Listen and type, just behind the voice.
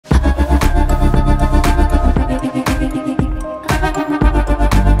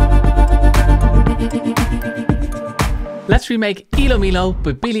Let's remake ILOMILO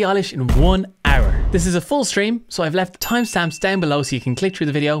by Billie Eilish in 1 hour. This is a full stream, so I've left timestamps down below so you can click through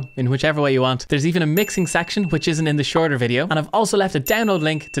the video in whichever way you want. There's even a mixing section which isn't in the shorter video, and I've also left a download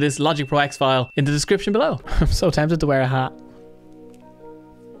link to this Logic Pro X file in the description below. I'm so tempted to wear a hat.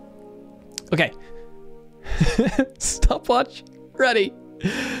 Okay. Stopwatch. Ready.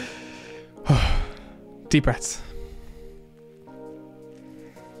 Deep breaths.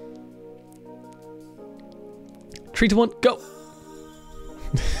 Three, two, one, go.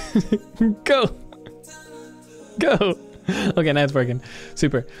 Go. Go. Okay, now it's working.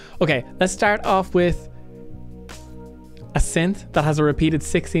 Super. Okay, let's start off with a synth that has a repeated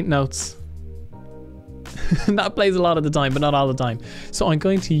 16th notes. That plays a lot of the time, but not all the time. So I'm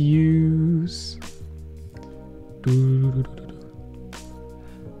going to use...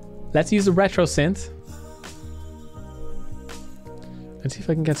 Let's use a retro synth. Let's see if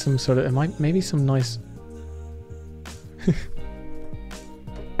I can get some sort of... maybe some nice...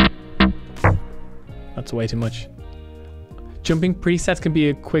 That's way too much. Jumping presets can be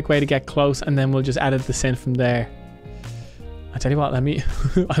a quick way to get close, and then we'll just edit the synth from there. I tell you what, let me...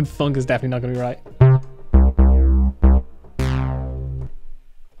 Funk is definitely not going to be right.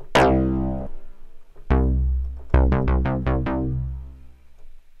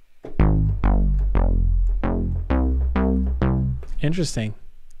 Interesting.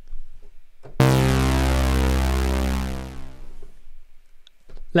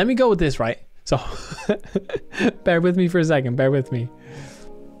 Let me go with this, right? So, bear with me for a second. Bear with me.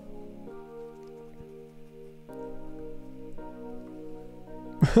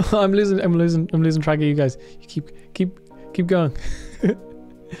 I'm losing track of you guys. You keep going.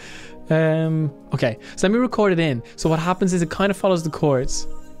 Okay, so let me record it in. So what happens is it kind of follows the chords.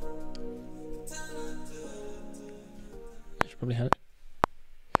 I should probably have it.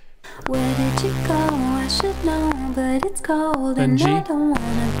 Where did you go? I should know, but it's cold and G. I don't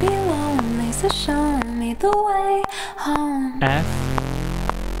wanna be lonely, so show me the way home. F.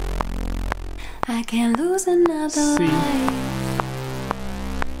 I can't lose another C. life.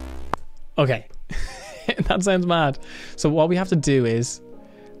 Okay. That sounds mad. So what we have to do is,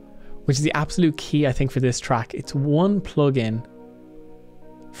 which is the absolute key I think for this track, it's one plugin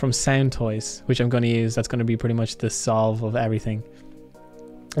from Sound Toys, which I'm going to use. That's going to be pretty much the solve of everything.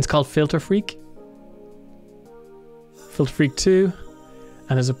 It's called Filter Freak. Filter Freak 2.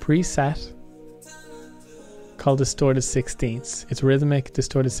 And there's a preset called Distorted 16ths. It's rhythmic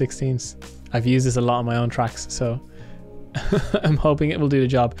Distorted 16ths. I've used this a lot on my own tracks, so I'm hoping it will do the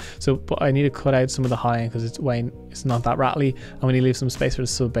job. So, but I need to cut out some of the high end because it's not that rattly, and we need to leave some space for the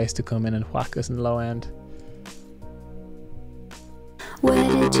sub bass to come in and whack us in the low end.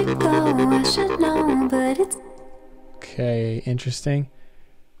 Where did you go? I should know, but it's Okay, interesting.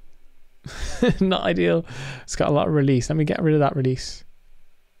 Not ideal. It's got a lot of release. Let me get rid of that release.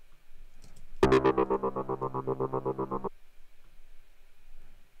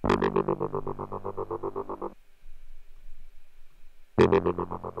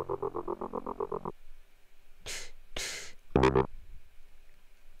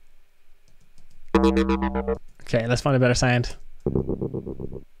 Okay, let's find a better sound.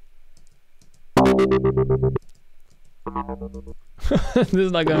 This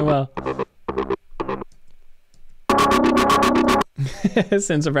is not going well.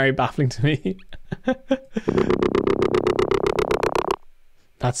 Synths are very baffling to me.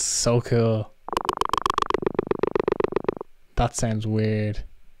 That's so cool. That sounds weird.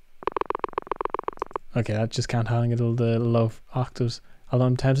 Okay, that just can't handle the low octaves. Although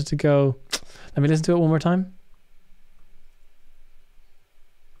I'm tempted to go... Let me listen to it one more time.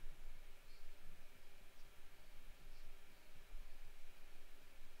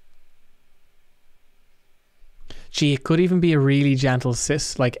 Gee, it could even be a really gentle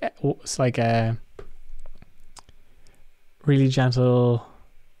it's like a really gentle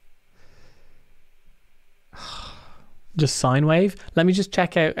just sine wave. Let me just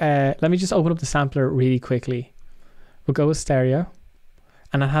check out let me just open up the sampler really quickly. We'll go with stereo,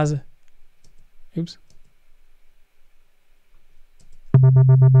 and it has a oops.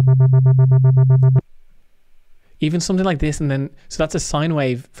 Even something like this, and then so that's a sine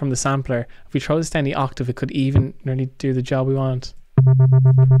wave from the sampler. If we throw this down the octave, it could even nearly do the job we want.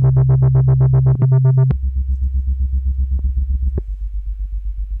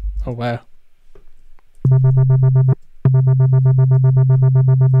 Oh wow.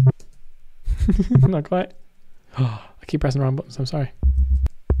 Not quite. Oh, I keep pressing the wrong buttons, I'm sorry.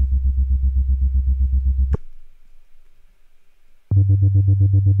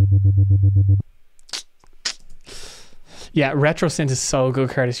 Yeah, retro synth is so good,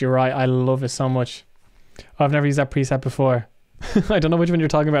 Curtis. You're right. I love it so much. Oh, I've never used that preset before. I don't know which one you're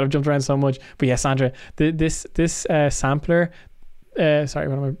talking about. I've jumped around so much. But yeah, Sandra, this sampler, sorry,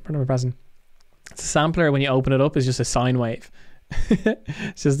 what am I pressing? It's a sampler. When you open it up, is just a sine wave.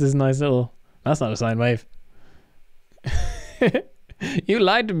 It's just this nice little. That's not a sine wave. You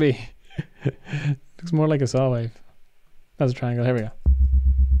lied to me. Looks more like a saw wave. That's a triangle. Here we go.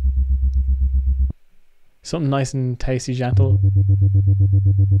 Something nice and tasty, gentle.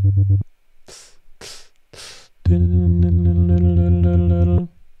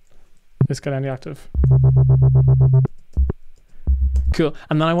 Let's go down the octave. Cool.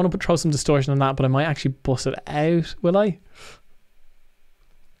 And then I want to throw some distortion on that, but I might actually bust it out. Will I?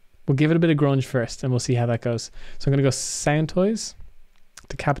 We'll give it a bit of grunge first and we'll see how that goes. So I'm going to go Sound Toys,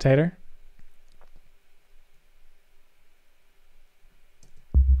 Decapitator.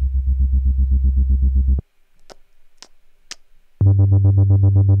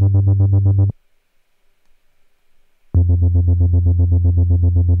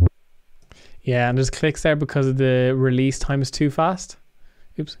 Yeah, and there's clicks there because of the release time is too fast.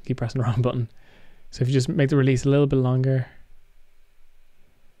 Oops, keep pressing the wrong button. So if you just make the release a little bit longer,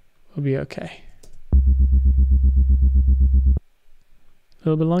 we'll be okay. A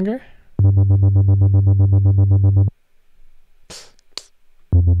little bit longer.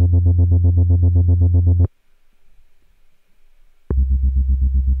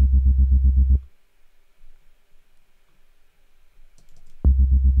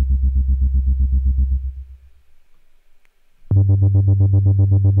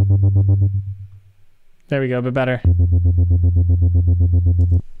 There we go, a bit better.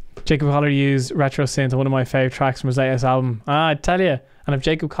 Jacob Collier used Retro Synth on one of my fave tracks from his latest album. I tell you. And if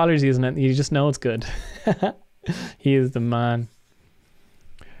Jacob Collier's using it, you just know it's good. He is the man.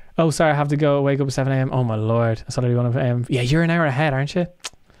 Oh, sorry, I have to go wake up at 7 a.m. Oh my lord, that's already 1 a.m. Yeah, you're an hour ahead, aren't you?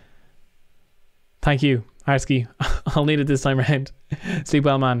 Thank you, Arsky. I'll need it this time around. Sleep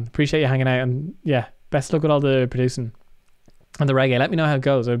well, man. Appreciate you hanging out, and yeah, best luck with all the producing and the reggae. Let me know how it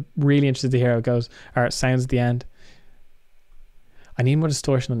goes. I'm really interested to hear how it goes, or it sounds at the end. I need more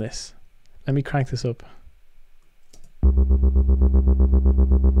distortion on this. Let me crank this up.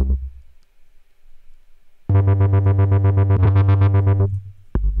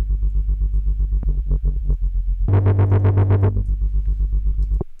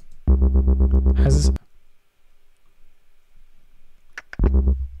 How's this?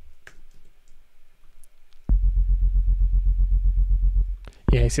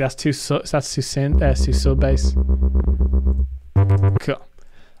 Yeah, see, that's too sub bass. Cool.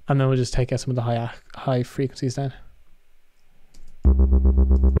 And then we'll just take out some of the high frequencies then.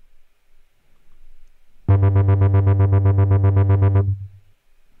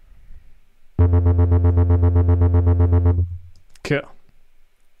 Cool.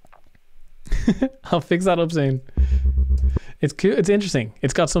 I'll fix that up soon. It's cool. It's interesting.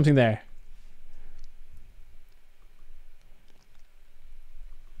 It's got something there.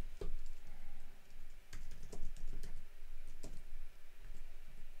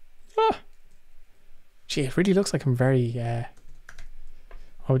 Gee, it really looks like I'm very,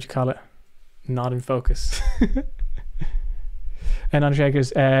 what would you call it? Not in focus. And on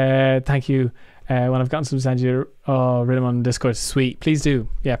Shakers, thank you. When I've gotten some send you rhythm on Discord, sweet. Please do.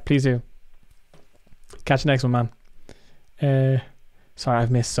 Yeah, please do. Catch you next one, man. Sorry, I've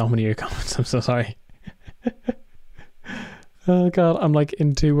missed so many of your comments. I'm so sorry. Oh god, I'm like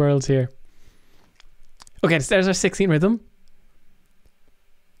in two worlds here. Okay, so there's our 16 rhythm.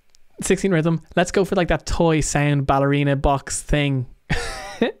 16 rhythm. Let's go for like that toy sound ballerina box thing.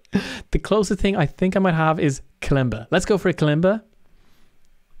 The closest thing I think I might have is Kalimba. Let's go for a Kalimba.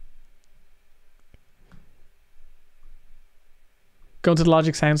 Go into the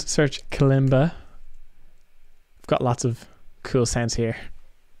Logic Sounds, search Kalimba. I've got lots of cool sounds here.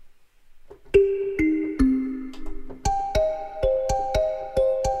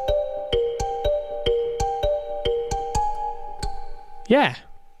 Yeah.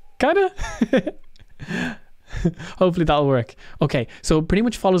 Kinda. Hopefully that'll work. Okay, so it pretty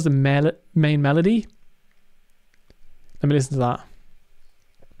much follows the main melody. Let me listen to that.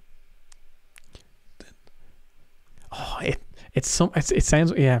 Oh, it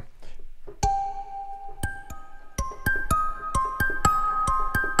sounds, yeah.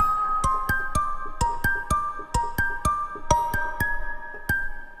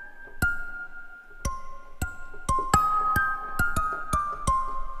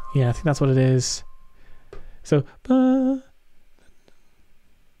 Yeah, I think that's what it is. So,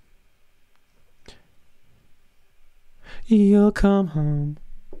 you'll come home.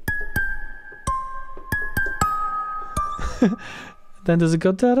 Then does it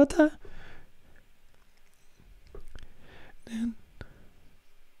go da da da?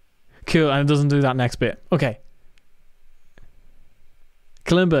 Cool, and it doesn't do that next bit. Okay.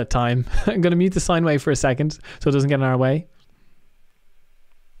 Kalimba time. I'm going to mute the sine wave for a second so it doesn't get in our way.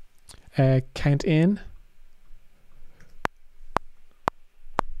 Count in.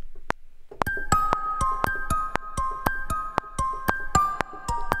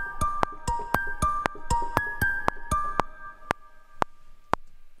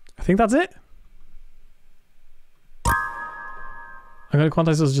 I think that's it. I'm going to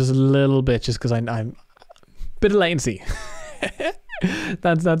quantize those just a little bit, just because I'm bit of latency.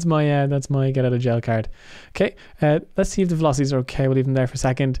 that's my get out of jail card. Okay, let's see if the velocities are okay. We'll leave them there for a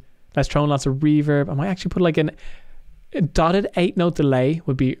second. Let's throw in lots of reverb. I might actually put like a dotted 8-note delay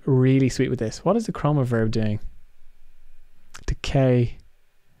would be really sweet with this. What is the chroma verb doing? Decay.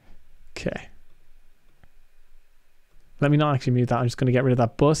 Okay. Let me not actually mute that. I'm just going to get rid of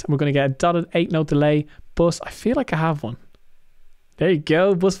that bus. And we're going to get a dotted 8-note delay bus. I feel like I have one. There you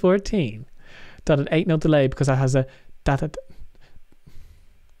go. Bus 14. Dotted 8-note delay because that has a...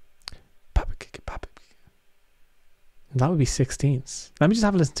 That would be 16ths. Let me just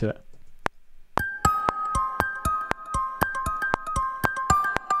have a listen to it.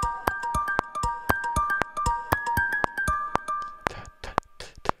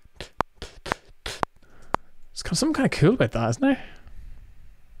 There's something kind of cool about that, isn't there?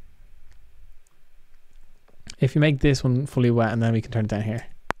 If you make this one fully wet and then we can turn it down here.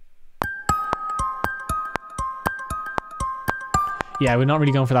 Yeah, we're not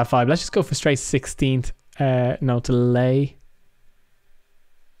really going for that vibe. Let's just go for straight 16th note delay.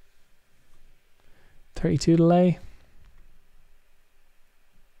 32 delay.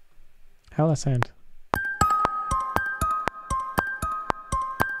 How will that sound?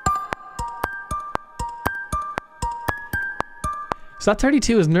 So that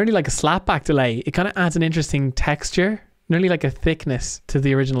 32 is nearly like a slapback delay. It kind of adds an interesting texture, nearly like a thickness to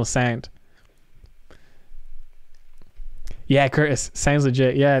the original sound. Yeah, Curtis, sounds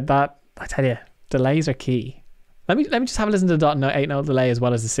legit. Yeah, that, I tell you, delays are key. Let me just have a listen to the dot 8-note delay as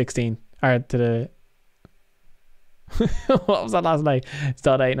well as the 16, or to the what was that last delay? It's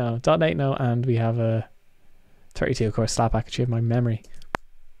dot 8-note, and we have a 32, of course. Slapback achieved my memory.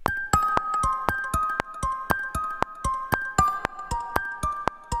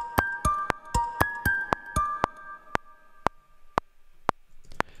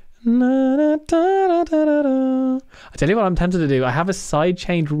 I tell you what I'm tempted to do. I have a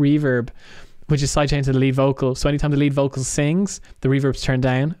sidechained reverb, which is sidechained to the lead vocal. So anytime the lead vocal sings, the reverb's turned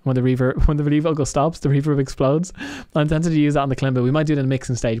down. When the lead vocal stops, the reverb explodes. I'm tempted to use that on the Kalimba. We might do it in the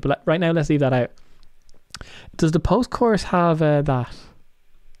mixing stage, but right now let's leave that out. Does the post-chorus have that?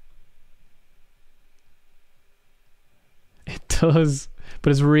 It does, but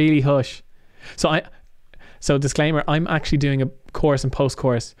it's really hush. So disclaimer, I'm actually doing a chorus and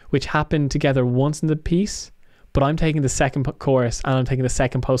post-chorus which happen together once in the piece, but I'm taking the second chorus and I'm taking the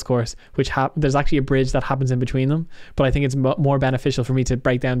second post-chorus, which there's actually a bridge that happens in between them, but I think it's more beneficial for me to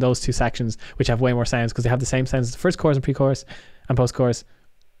break down those two sections which have way more sounds, because they have the same sounds as the first chorus and pre-chorus and post-chorus,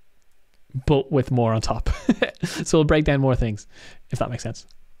 but with more on top. So we'll break down more things, if that makes sense.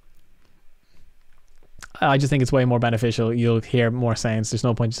 I just think it's way more beneficial. You'll hear more sounds. There's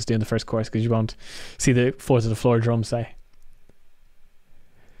no point just doing the first chorus because you won't see the fours of the floor drum say.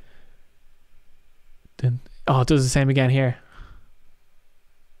 Oh, it does the same again here.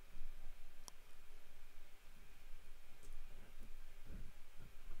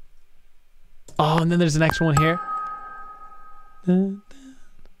 Oh, and then there's an extra one here.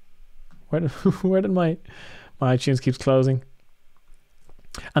 Where did my iTunes keeps closing?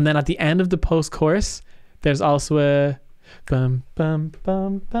 And then at the end of the post-chorus, there's also a bum bum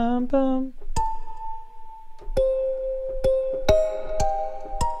bum bum bum.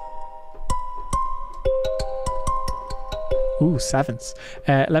 Ooh, sevenths.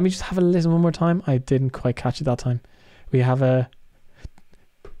 Let me just have a listen one more time. I didn't quite catch it that time. We have a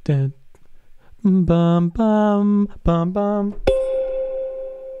bum bum bum bum.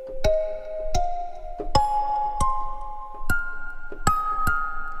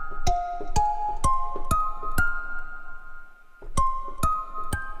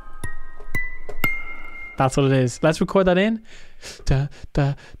 That's what it is. Let's record that in. Da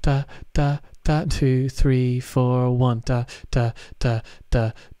da da da da 2 3 4 1 da da da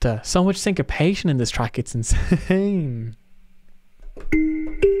da da. So much syncopation in this track, it's insane.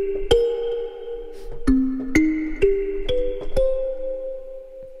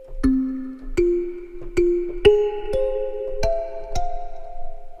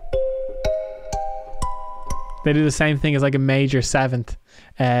 They do the same thing as like a major seventh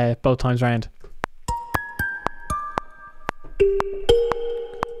both times round.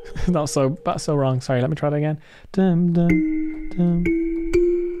 That was so wrong. Sorry, let me try that again. Dum, dum, dum.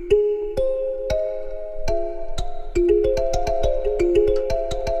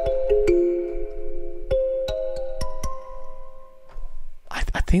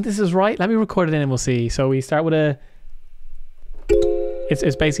 I think this is right. Let me record it in and we'll see. So we start with a...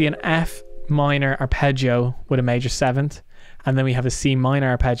 It's basically an F minor arpeggio with a major 7th. And then we have a C minor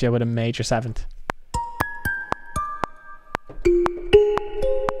arpeggio with a major 7th.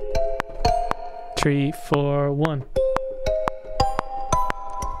 Three, four, one.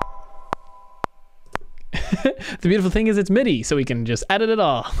 The beautiful thing is it's MIDI, so we can just edit it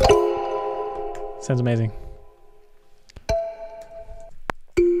all. Sounds amazing.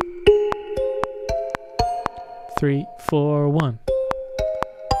 Three, four, one.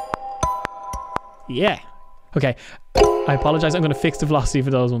 Yeah. Okay. I apologize. I'm going to fix the velocity for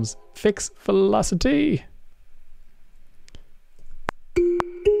those ones. Fix velocity.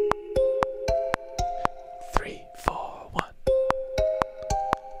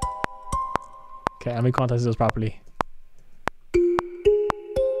 Okay, let me quantize those properly. 3,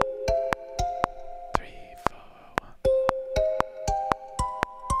 4, 1.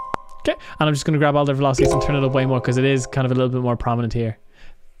 Okay, and I'm just going to grab all their velocities and turn it up way more because it is kind of a little bit more prominent here.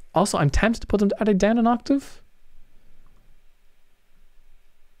 Also, I'm tempted to put them... Are they down an octave?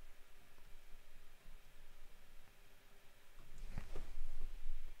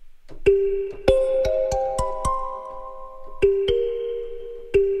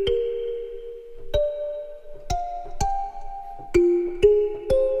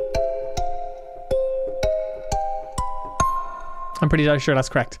 I'm pretty sure that's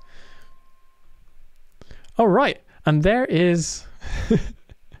correct. All right, and there is,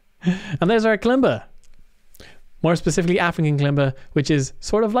 and there's our kalimba. More specifically, African kalimba, which is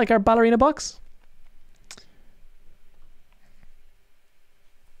sort of like our ballerina box.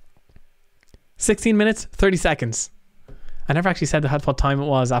 "16 minutes, 30 seconds. I never actually said what time it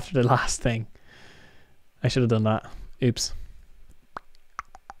was after the last thing. I should have done that. Oops.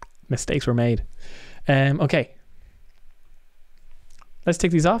 Mistakes were made. Okay. Let's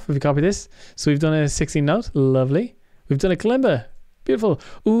take these off if we copy this. So we've done a 16 note. Lovely. We've done a kalimba. Beautiful.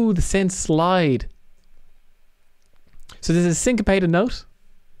 Ooh, the synth slide. So this is a syncopated note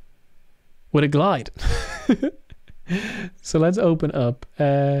with a glide. So let's open up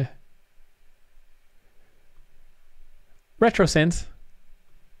retro synth.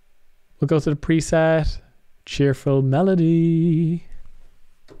 We'll go to the preset cheerful melody.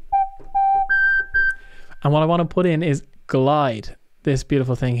 And what I want to put in is glide. This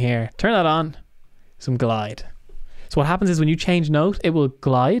beautiful thing here. Turn that on. Some glide. So what happens is when you change note, it will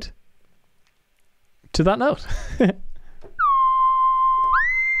glide to that note.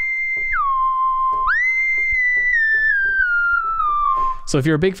 So if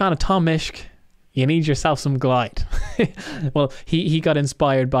you're a big fan of Tom Mishk, you need yourself some glide. Well, he got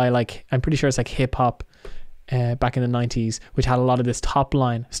inspired by, like, I'm pretty sure it's like hip hop back in the 90s, which had a lot of this top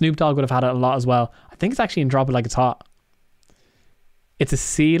line. Snoop Dogg would have had it a lot as well. I think it's actually in Drop It Like It's Hot. It's a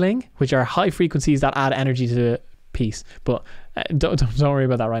ceiling, which are high frequencies that add energy to the piece. But don't worry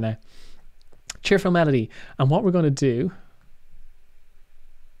about that right now. Cheerful melody. And what we're going to do,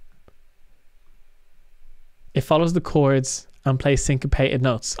 it follows the chords and plays syncopated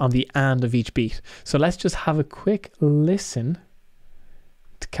notes on the and of each beat. So let's just have a quick listen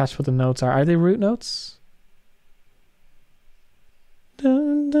to catch what the notes are. Are they root notes?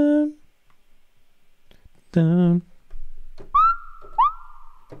 Dun, dun, dun.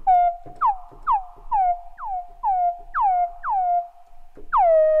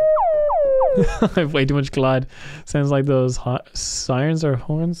 I have way too much glide. Sounds like those sirens or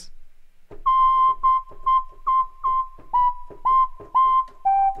horns.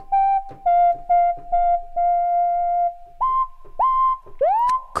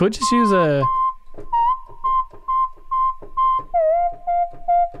 Could just use a...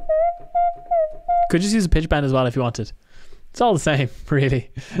 Could just use a pitch bend as well if you wanted. It's all the same, really.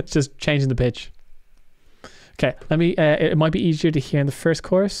 It's just changing the pitch. Okay, let me... it might be easier to hear in the first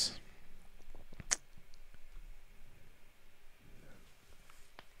chorus.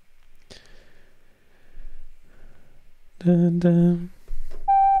 Dun, dun.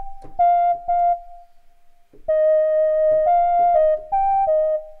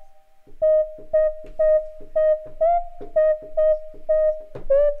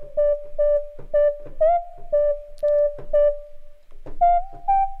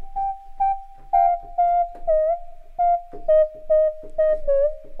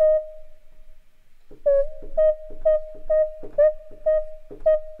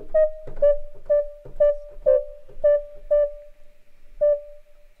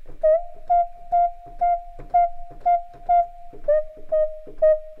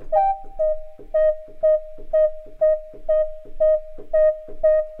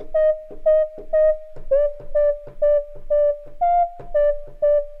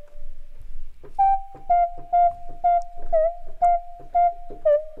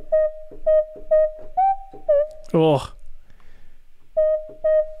 Oh,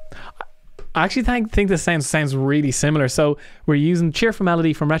 I actually think this sounds really similar. So we're using Cheerful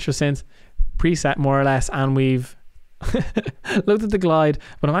Melody from Retro Synth preset more or less, and we've looked at the glide,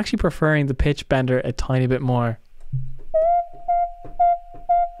 but I'm actually preferring the pitch bender a tiny bit more.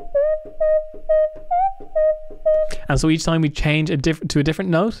 And so each time we change to a different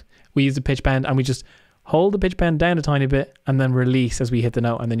note, we use the pitch bend, and we just hold the pitch bend down a tiny bit and then release as we hit the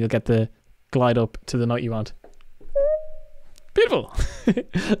note, and then you'll get the glide up to the note you want. Beautiful.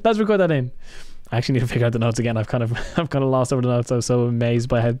 Let's record that in. I actually need to figure out the notes again. I've kind of lost over the notes. I was so amazed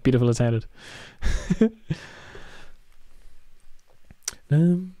by how beautiful it sounded. So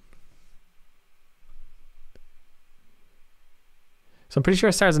I'm pretty sure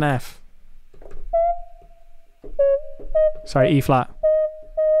it starts in F. Sorry, E flat.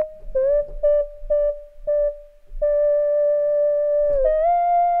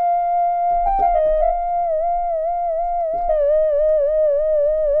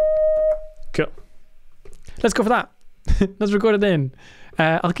 Cool. Let's go for that. Let's record it in.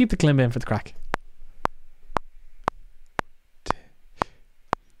 I'll keep the kalimba in for the crack.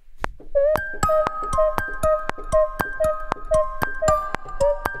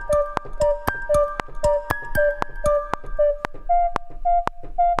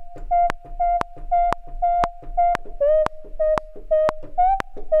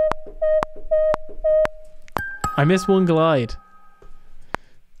 I missed one glide.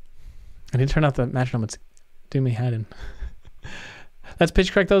 I need to turn off the metronome. It's doing me head in. Let's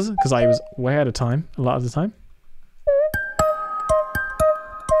pitch correct those, because I was way out of time a lot of the time.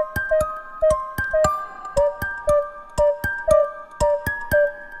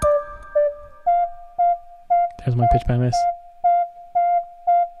 There's my pitch bend miss.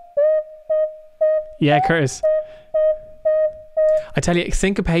 Yeah, Curtis. I tell you,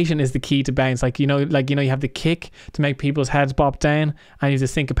 syncopation is the key to bounce. You have the kick to make people's heads bop down, and you have the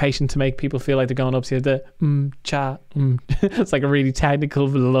syncopation to make people feel like they're going up. So you have the cha. It's like a really technical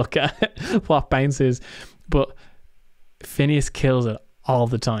look at what bounce is. But Phineas kills it all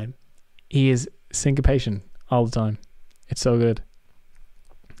the time. He is syncopation all the time. It's so good.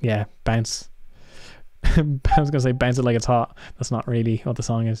 Yeah, bounce. I was going to say bounce it like it's hot. That's not really what the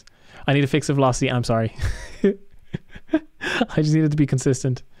song is. I need to fix the velocity. I'm sorry. I just need it to be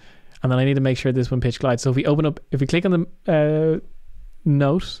consistent, and then I need to make sure this one pitch glides. So if we click on the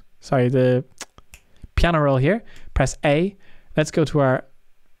the piano roll here, press A, let's go to our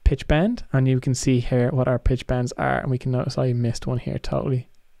pitch bend, and you can see here what our pitch bends are, and we can notice I missed one here totally.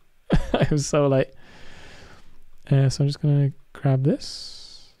 I was so late. So I'm just gonna grab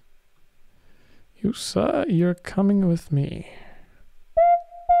this. You saw, you're coming with me.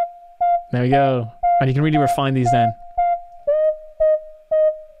 There we go. And you can really refine these then.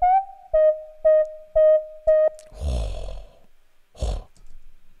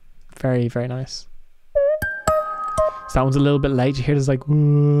 Very, very nice. So that one's a little bit late. You hear this like...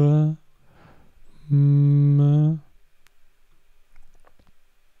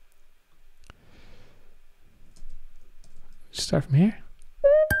 Start from here.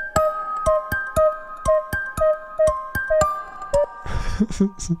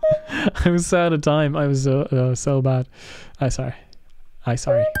 I was so out of time. I was so bad. Sorry.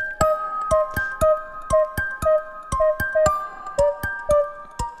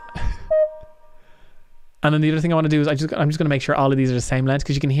 And then the other thing I want to do is I'm just going to make sure all of these are the same length,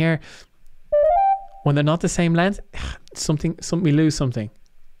 because you can hear when they're not the same length, we lose something.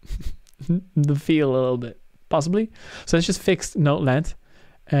 The feel a little bit, possibly. So let's just fix note length.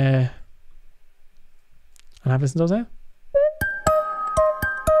 And have listen to those now.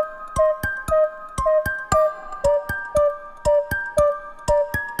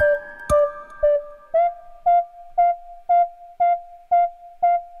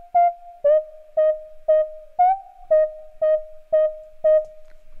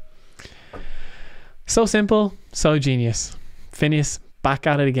 So simple, so genius. Phineas, back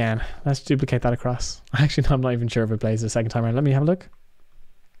at it again. Let's duplicate that across. Actually, no, I'm not even sure if it plays the second time around. Let me have a look.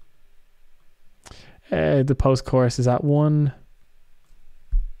 The post chorus is at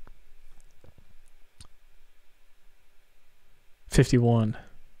 1:51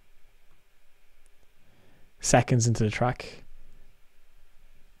 seconds into the track.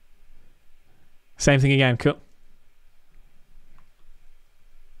 Same thing again. Cool.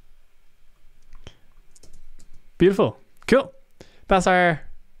 Beautiful. Cool. That's our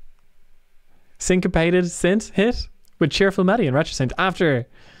syncopated synth hit with Cheerful Melody and Retro Synth after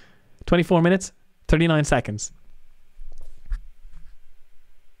 24 minutes, 39 seconds.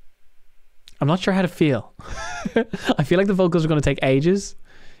 I'm not sure how to feel. I feel like the vocals are going to take ages,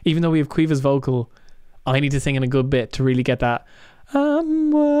 even though we have QUIVA's vocal I need to sing in a good bit to really get that.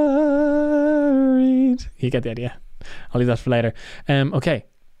 I'm worried. You get the idea. I'll leave that for later. Okay.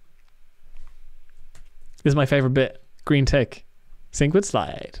 This is my favorite bit. Green tick. Sync with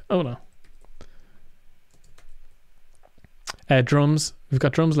slide. Oh no. Drums. We've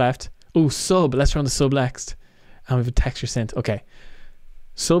got drums left. Oh, sub. Let's run the sub next. And we have a texture synth. Okay.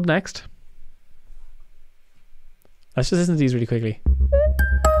 Sub next. Let's just listen to these really quickly.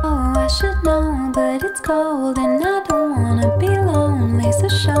 Oh, I should know, but it's cold and I don't wanna be lonely, so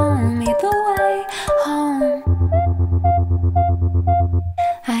show me the way home.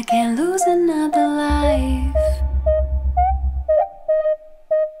 I can't lose another life.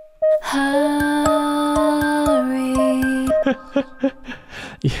 Hurry.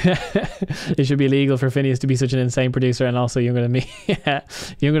 Yeah, it should be illegal for Phineas to be such an insane producer and also younger than me. Yeah,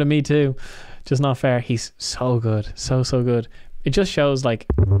 younger than me too. Just not fair. He's so good. So good. It just shows like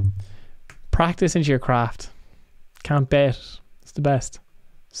practice into your craft. Can't bet. It's the best.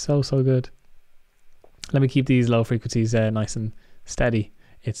 So good. Let me keep these low frequencies nice and steady.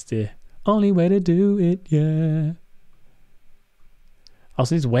 It's the only way to do it, yeah.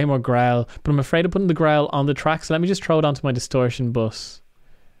 Also needs way more growl, but I'm afraid of putting the growl on the track, so let me just throw it onto my distortion bus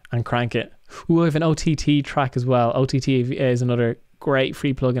and crank it. Ooh, I have an OTT track as well. OTT is another great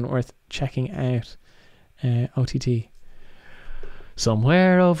free plugin worth checking out. OTT.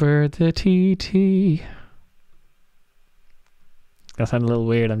 Somewhere over the TT. That sounded a little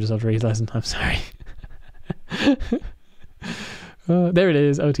weird. I'm just after realizing. I'm sorry. There it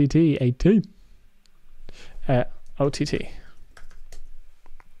is. OTT. AT. OTT.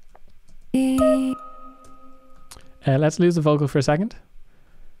 Let's lose the vocal for a second.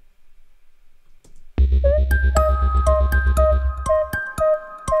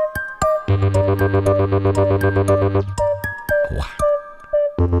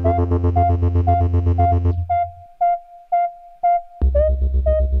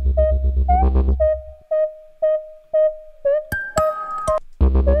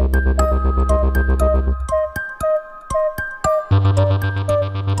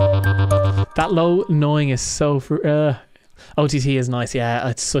 That low gnawing is so OTT is nice. Yeah,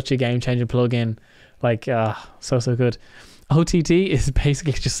 it's such a game-changing plugin. Like so good. OTT is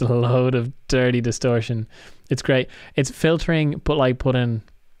basically just a load of dirty distortion. It's great. It's filtering, but like putting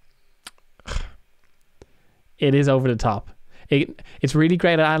it is over the top. It's really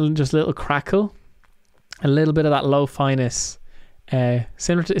great at adding just a little crackle, a little bit of that low fineness.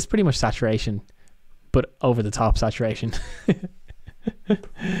 Similar to, it's pretty much saturation, but over the top saturation.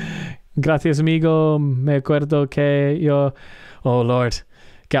 Gracias amigo, me acuerdo que yo, oh Lord,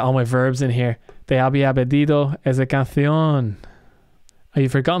 get all my verbs in here. Te había pedido esa canción. Have you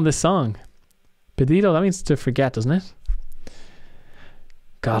forgotten this song? Pedido, that means to forget, doesn't it?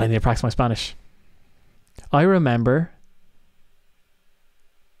 God, I need to practice my Spanish. I remember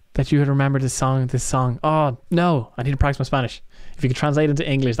that you had remembered this song. Oh no, I need to practice my Spanish. If you could translate it into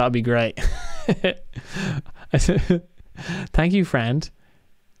English, that would be great. I said, thank you, friend.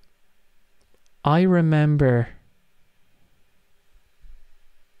 I remember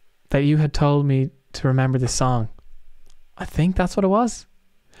that you had told me to remember this song. I think that's what it was.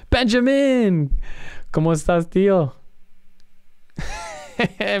 Benjamin! ¿Cómo estás, tío?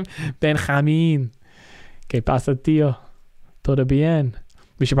 Benjamin. ¿Qué pasa, tío? ¿Todo bien?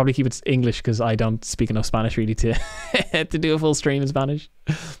 We should probably keep it English because I don't speak enough Spanish really to to do a full stream in Spanish.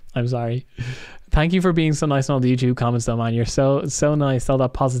 I'm sorry. Thank you for being so nice on all the YouTube comments though, man. You're so nice. All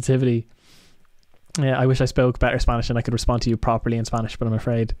that positivity. Yeah, I wish I spoke better Spanish and I could respond to you properly in Spanish, but I'm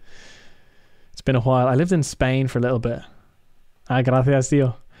afraid it's been a while. I lived in Spain for a little bit. Gracias,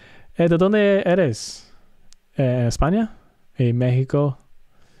 tío. ¿De dónde eres? España? Mexico?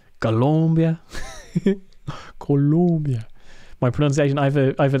 Colombia? Colombia. My pronunciation, I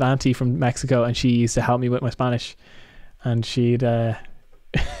have an auntie from Mexico and she used to help me with my Spanish, and she'd I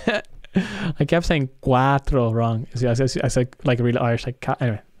kept saying cuatro wrong. I said like a real Irish, like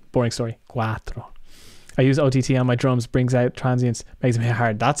anyway, boring story. Cuatro. I use OTT on my drums, brings out transients, makes them hit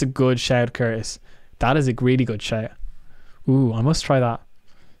hard. That's a good shout, Curtis. That is a really good shout. Ooh, I must try that.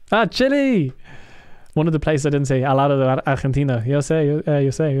 Chile! One of the places I didn't say, al lado de Argentina. Yo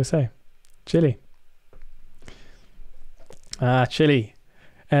sé. Chile. Chile.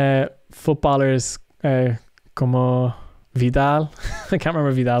 Footballers como Vidal. I can't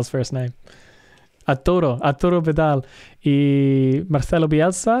remember Vidal's first name. Arturo Vidal. Y Marcelo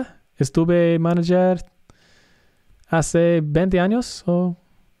Bielsa. Estuve manager hace 20 años o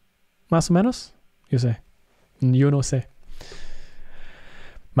más o menos. Yo no sé.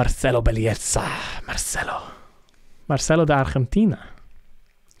 Marcelo Bielsa. Marcelo de Argentina.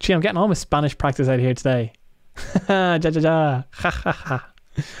 Gee, I'm getting all my Spanish practice out here today. Ja, ja, ja. Ha, ha, ha.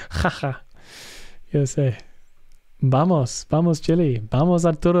 Ha, ha. You say, vamos, Chile. Vamos,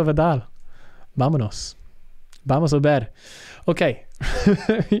 Arturo Vidal. Vámonos. Vamos a ver. Okay.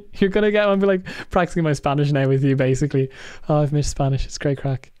 You're going to get, I'll be like practicing my Spanish now with you, basically. Oh, I've missed Spanish. It's great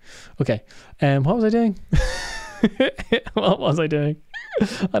crack. Okay. What was I doing? What was I doing?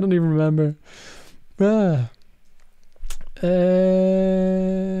 I don't even remember. The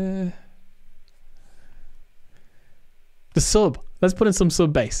sub. Let's put in some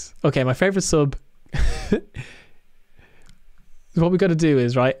sub bass. Okay, my favorite sub. What we got to do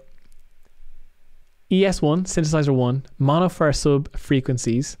is, right, ES1, synthesizer 1, mono for our sub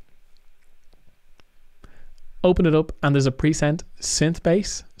frequencies. Open it up and there's a preset synth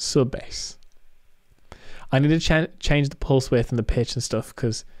bass, sub bass. I need to change the pulse width and the pitch and stuff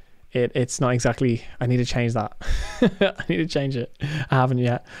because it's not exactly, I need to change that. I need to change it. I haven't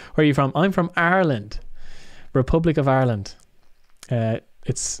yet. Where are you from? I'm from Ireland. Republic of Ireland.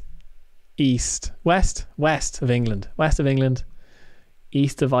 It's west of England. West of England,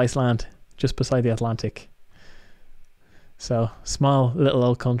 east of Iceland, just beside the Atlantic. So, small little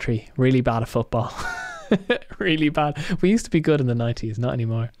old country, really bad at football. Really bad. We used to be good in the 90s, not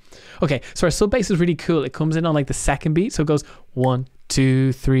anymore. Okay, so our sub bass is really cool. It comes in on like the second beat, so it goes 1,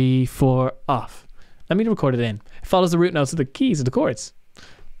 2, 3, 4, off. Let me record it in. It follows the root notes of the keys of the chords.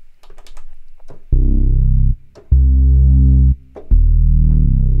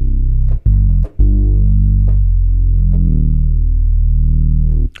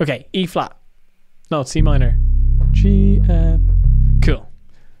 Okay, E flat. No, C minor. G, cool.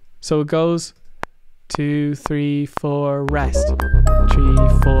 So it goes 2, 3, 4, rest. 3,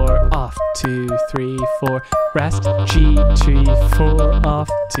 4, off. 2, 3, 4, rest. G, 3, 4, off.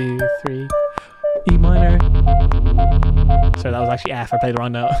 2, 3. E minor. Sorry, that was actually F. I played the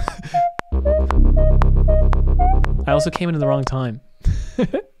wrong note. I also came in at the wrong time.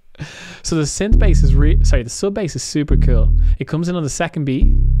 So the synth bass is the sub bass is super cool. It comes in on the second beat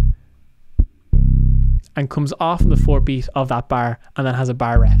and comes off on the fourth beat of that bar and then has a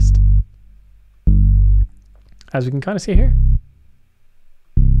bar rest. As we can kind of see here.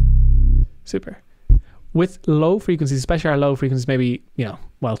 Super. With low frequencies, especially our low frequencies, maybe, you know,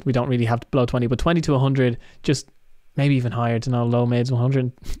 well, we don't really have to below 20, but 20 to 100, just maybe even higher to know low mids,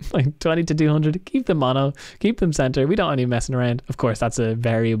 100, like 20 to 200, keep them mono, keep them center. We don't want any messing around. Of course, that's a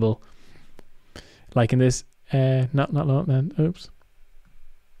variable. Like in this, not low, man. Oops.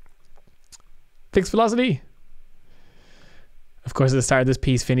 Fixed velocity. Of course, at the start of this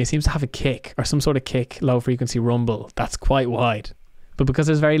piece, Phineas seems to have a kick or some sort of kick, low frequency rumble. That's quite wide. But because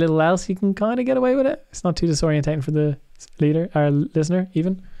there's very little else, you can kind of get away with it. It's not too disorientating for the leader or listener,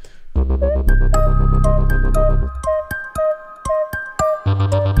 even.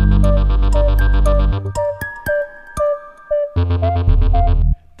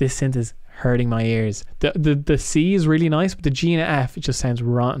 This synth is hurting my ears. The C is really nice, but the G and the F, it just sounds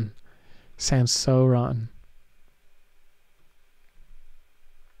rotten. Sounds so rotten.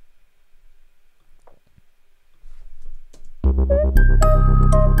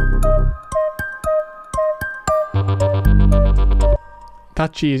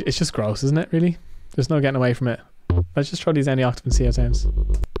 That G, it's just gross, isn't it, really? There's no getting away from it. Let's just try these any octave and see how it sounds.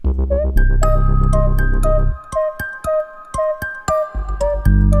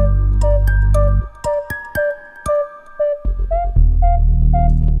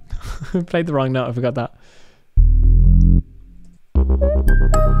 Played the wrong note, I forgot that.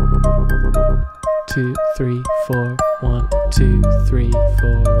 2, 3, 4, 1, 2, 3,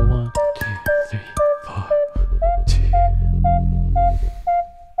 4, 1, 2, 3, 4, 2.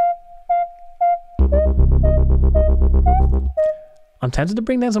 I'm tempted to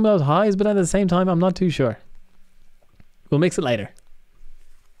bring down some of those highs, but at the same time, I'm not too sure. We'll mix it later.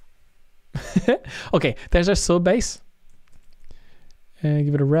 Okay, there's our sub bass.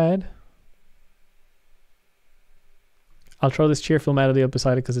 Give it a red. I'll throw this cheerful melody up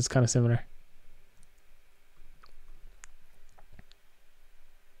beside it because it's kind of similar.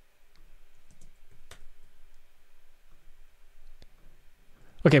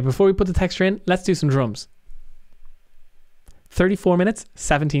 Okay, before we put the texture in, let's do some drums. 34 minutes,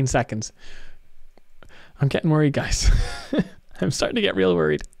 17 seconds. I'm getting worried, guys. I'm starting to get real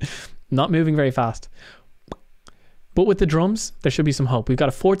worried. Not moving very fast. But with the drums, there should be some hope. We've got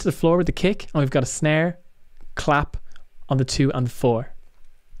a 4 to the floor with the kick, and we've got a snare, clap on the 2 and the 4.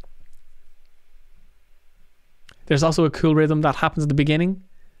 There's also a cool rhythm that happens at the beginning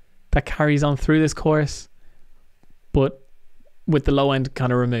that carries on through this chorus, but with the low end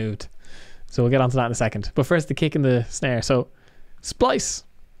kind of removed. So we'll get onto that in a second. But first, the kick and the snare. So, splice.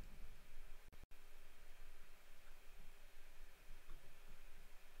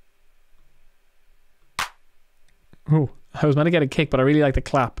 Oh, I was meant to get a kick, but I really like the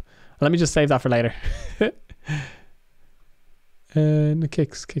clap. Let me just save that for later. The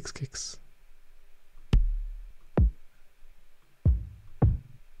kicks.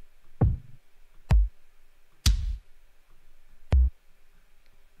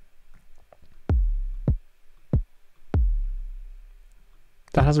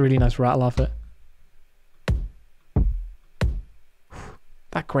 That has a really nice rattle off it.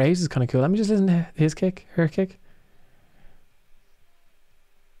 That Graves is kind of cool. Let me just listen to his kick, her kick.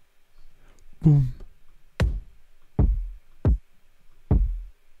 Boom.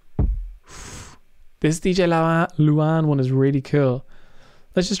 This DJ Luan one is really cool.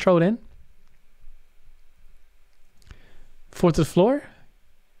 Let's just throw it in. 4 to the floor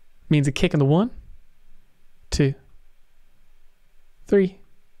means a kick on the 1, 2, 3,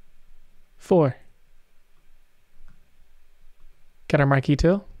 4. Get our marquee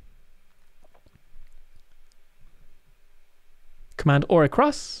tool. Command or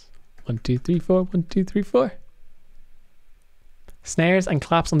across. 1, 2, 3, 4. 1, 2, 3, 4. Snares and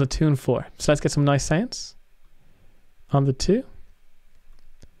claps on the 2 and 4. So let's get some nice sounds on the 2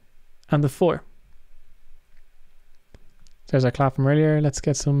 and the 4. There's our clap from earlier. Let's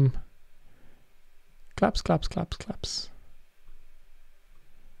get some claps.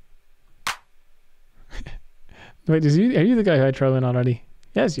 Wait, are you the guy who I throw in already?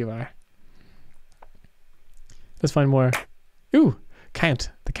 Yes, you are. Let's find more. Ooh,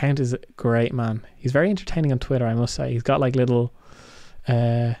 Count. The Count is great, man. He's very entertaining on Twitter, I must say. He's got like little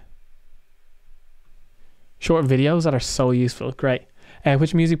short videos that are so useful. Great.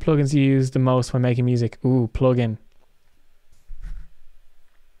 Which music plugins do you use the most when making music? Ooh, plugin.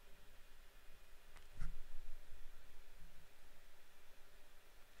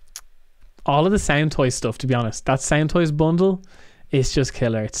 All of the Sound Toys stuff, to be honest. That Sound Toys bundle is just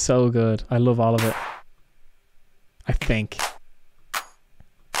killer. It's so good. I love all of it. I think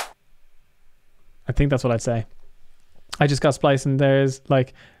that's what I'd say. I just got Splice and there's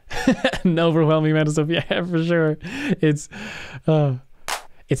like an overwhelming amount of stuff. Yeah, for sure. It's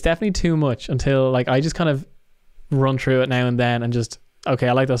definitely too much until like I just kind of run through it now and then and just, okay,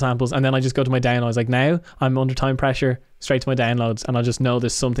 I like those samples, and then I just go to my downloads. Like now I'm under time pressure, straight to my downloads, and I just know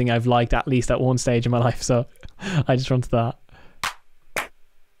there's something I've liked at least at one stage in my life, so I just run to that.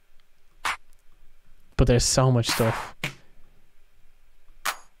 But there's so much stuff.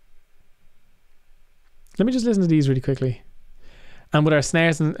 Let me just listen to these really quickly. And with our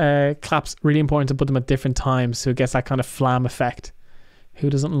snares and claps, really important to put them at different times so it gets that kind of flam effect. Who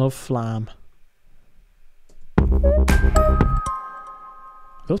doesn't love flam?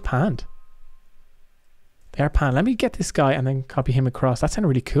 Those panned. They are panned. Let me get this guy and then copy him across. That sounded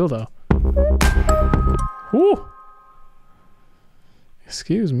really cool though. Woo!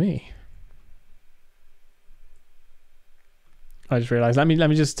 Excuse me. I just realized. Let me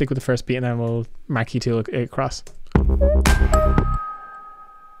just stick with the first beat and then we'll marquee tool it across.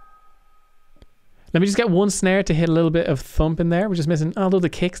 Let me just get one snare to hit a little bit of thump in there. We're just missing all of the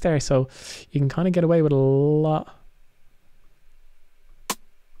kicks there, so you can kind of get away with a lot.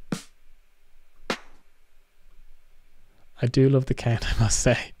 I do love the Count, I must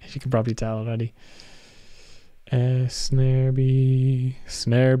say. As you can probably tell already. Snare B.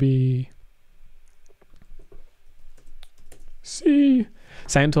 See,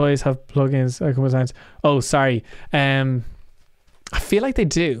 Sound Toys have plugins. Oh, sorry. I feel like they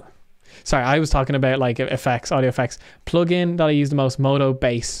do. Sorry, I was talking about like effects, audio effects. Plugin that I use the most, Modo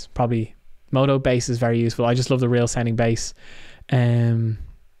Bass, probably. Modo Bass is very useful. I just love the real sounding bass. Anything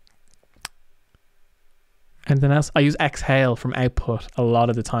else? I use Exhale from Output a lot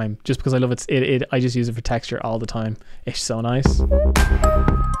of the time, just because I love it. I just use it for texture all the time. It's so nice.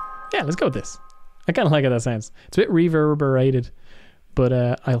 Yeah, let's go with this. I kind of like how that sounds. It's a bit reverberated, but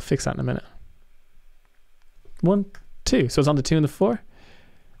I'll fix that in a minute. 1, 2. So it's on the 2 and the 4.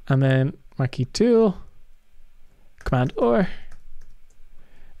 And then marquee tool, command or.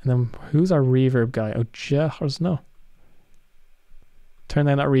 And then who's our reverb guy? Oh, just no. Turn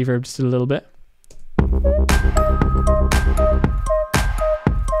down that reverb just a little bit.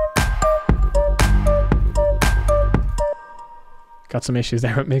 Got some issues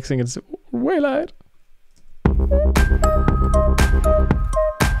there with mixing. It's way loud.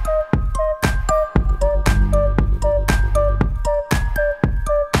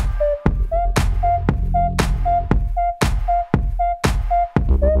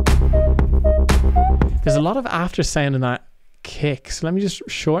 There's a lot of after sound in that kick, so let me just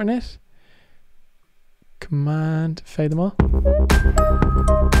shorten it. Command fade them all.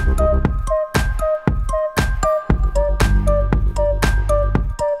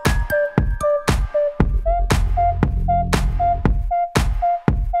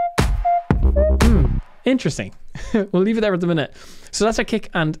 interesting. We'll leave it there at the minute. So that's our kick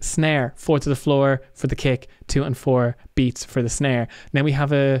and snare. 4 to the floor for the kick, 2 and 4 beats for the snare. Then we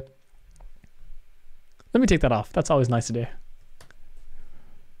have a... Let me take that off. That's always nice to do.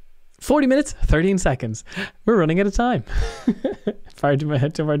 40 minutes, 13 seconds. We're running out of time. far too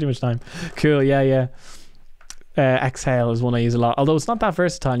much time. Cool, yeah. Exhale is one I use a lot. Although it's not that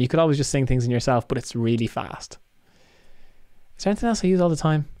versatile. You could always just sing things in yourself, but it's really fast. Is there anything else I use all the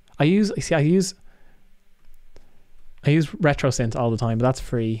time? I use retro synth all the time, but that's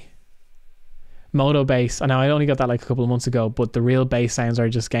free. Modo bass. I know I only got that like a couple of months ago, but the real bass sounds are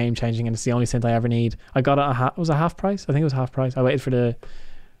just game changing, and it's the only synth I ever need. I got it was a half price. I think it was half price. I waited for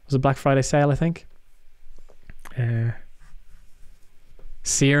was a Black Friday sale, I think.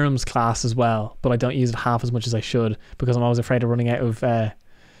 Serum's class as well, but I don't use it half as much as I should because I'm always afraid of running out of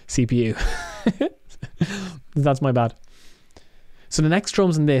CPU. That's my bad. So the next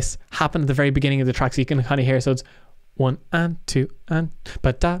drums in this happen at the very beginning of the track, so you can kind of hear. So it's 1 and 2 and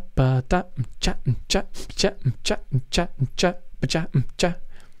ba da cha cha cha cha cha cha cha cha,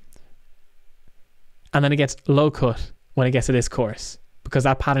 and then it gets low cut when it gets to this chorus because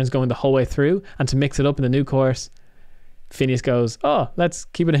that pattern's going the whole way through. And to mix it up in the new chorus, Phineas goes, oh, let's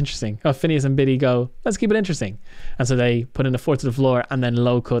keep it interesting. Oh, Phineas and Biddy go, let's keep it interesting. And so they put in a 4 to the floor and then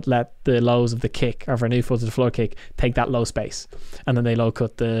low cut, let the lows of the kick, of our new 4 to the floor kick, take that low space. And then they low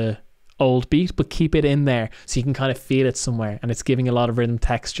cut the old beat, but keep it in there so you can kind of feel it somewhere. And it's giving a lot of rhythm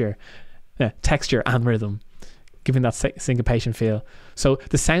texture and rhythm, giving that syncopation feel. So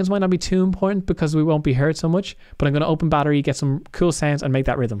the sounds might not be too important because we won't be heard so much, but I'm going to open battery, get some cool sounds and make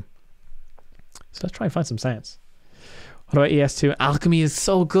that rhythm. So let's try and find some sounds. What about ES2? Alchemy is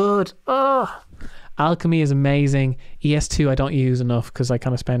so good. Oh, Alchemy is amazing. ES2 I don't use enough because I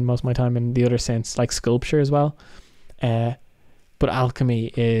kind of spend most of my time in the other synths, like Sculpture as well. But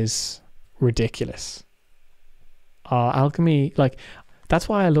Alchemy is ridiculous. Alchemy, like, that's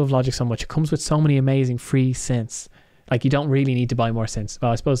why I love Logic so much. It comes with so many amazing free synths. Like, you don't really need to buy more synths.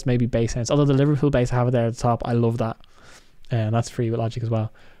 Well, I suppose maybe bass synths. Although the Liverpool bass I have it there at the top, I love that. And that's free with Logic as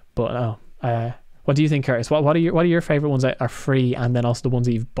well. But what do you think, Curtis? What are your favorite ones that are free, and then also the ones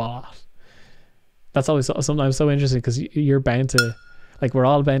that you've bought? That's always sometimes so interesting because you're bound to, like, we're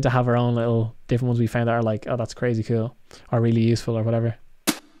all bound to have our own little different ones we found that are like, oh, that's crazy cool or really useful or whatever.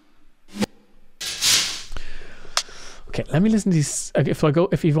 Okay, let me listen to these. If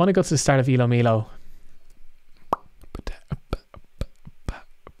you want to go to the start of ILOMILO.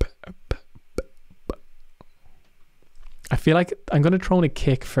 I feel like I'm going to throw in a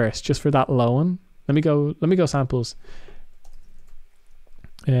kick first, just for that low one. Let me go samples.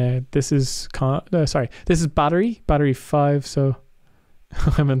 This is battery 5. So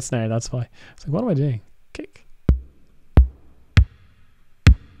I'm in snare. That's why. It's like, what am I doing? Kick.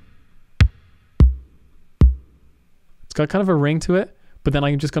 It's got kind of a ring to it, but then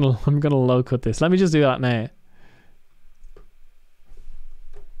I'm gonna low cut this. Let me just do that now.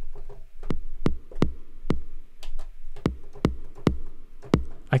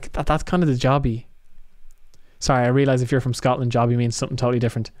 That's kind of the jobby. Sorry, I realise if you're from Scotland, jobby means something totally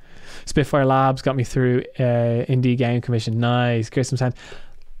different. Spitfire Labs got me through Indie Game Commission. Nice. Here's some sound.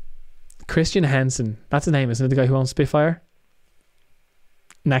 Christian Henson, that's his name, isn't it? The guy who owns Spitfire.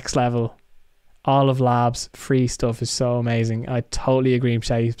 Next level. All of Labs free stuff is so amazing. I totally agree.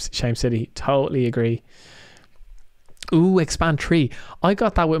 Shame City, totally agree. Ooh, Expand Tree. I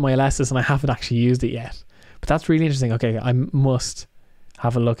got that with my Alessis and I haven't actually used it yet, but that's really interesting. Okay, I must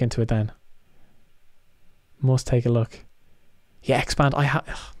have a look into it then. Must take a look. Yeah, Expand.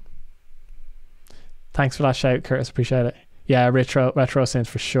 Thanks for that shout, Curtis. Appreciate it. Yeah, retro synth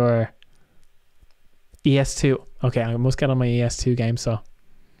for sure. ES2. Okay, I must get on my ES2 game. So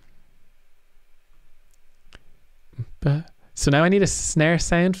now I need a snare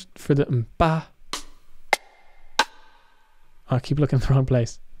sound for the ba. I keep looking in the wrong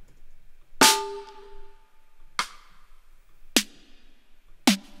place.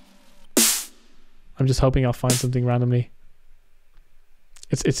 I'm just hoping I'll find something randomly.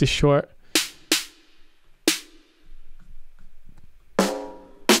 It's a short. I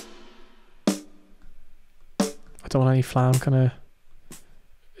don't want any flam kind of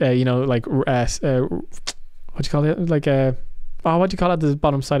like what do you call it? Like what do you call it? The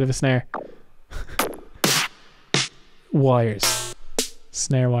bottom side of a snare. Wires.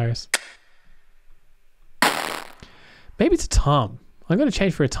 Snare wires. Maybe it's a tom. I'm going to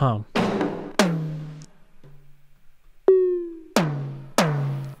change for a tom.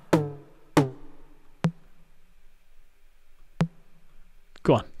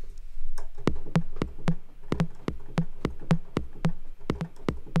 Go on.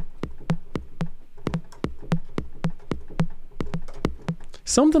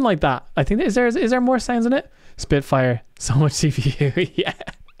 Something like that. I think is there more sounds in it? Spitfire, so much CPU. Yeah.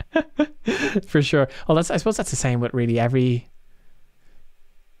 For sure. Oh, I suppose that's the same with really every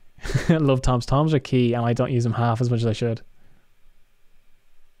I love toms. Toms are key and I don't use them half as much as I should.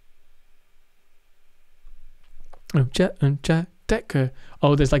 Oh,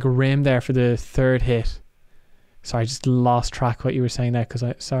 there's like a rim there for the third hit. Sorry, I just lost track what you were saying there because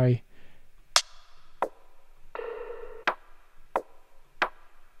sorry.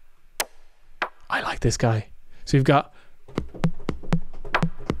 I like this guy. So you've got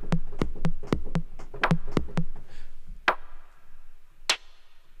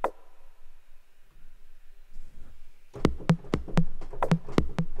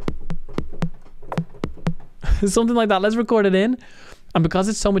something like that. Let's record it in. And because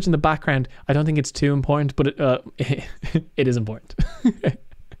it's so much in the background, I don't think it's too important, but it is important.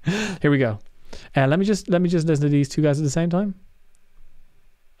 Here we go. Let me just listen to these two guys at the same time.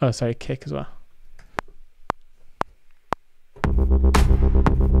 Oh, sorry, kick as well.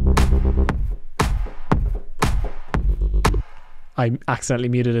 I accidentally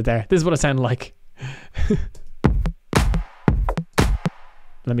muted it there. This is what it sounded like.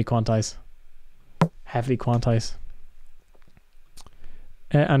 Let me quantize. Heavily quantize.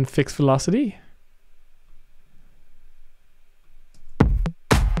 And fixed velocity.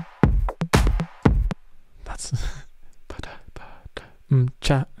 That's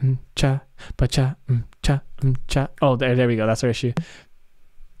oh, there we go. That's our issue.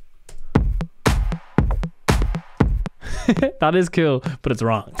 That is cool, but it's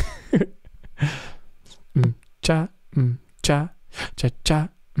wrong.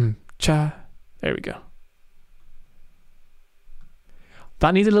 There we go.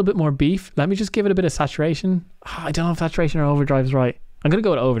 That needs a little bit more beef. Let me just give it a bit of saturation. I don't know if saturation or overdrive is right. I'm gonna go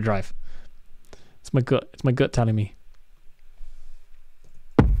with overdrive. It's my gut. It's my gut telling me.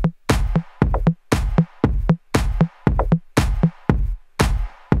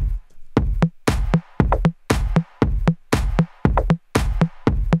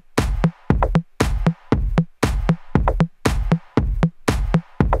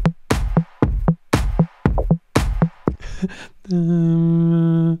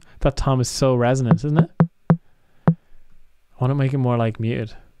 That tom is so resonant, isn't it? I want to make it more like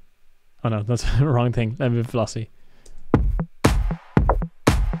muted. Oh no, that's the wrong thing. Let me move velocity.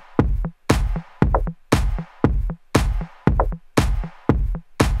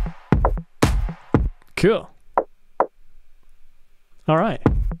 Cool. All right.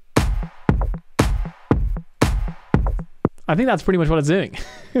 I think that's pretty much what it's doing.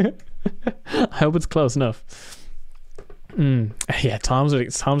 I hope it's close enough. Yeah, toms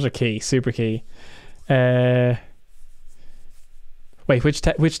are key, super key. Wait,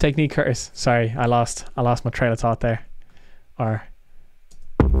 which technique, Curtis? Sorry, I lost my trail of thought there. Or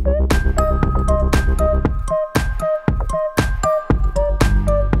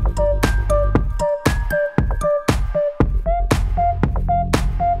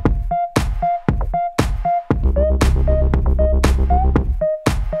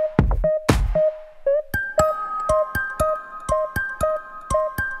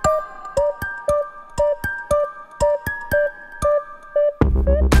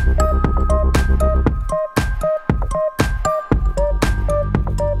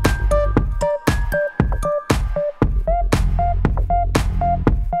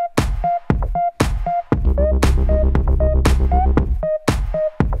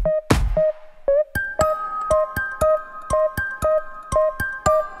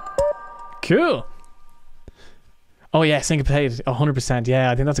cool. Oh yeah, Syncopated, 100%. Yeah,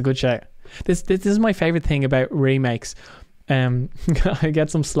 I think that's a good shout. This is my favorite thing about remakes. I get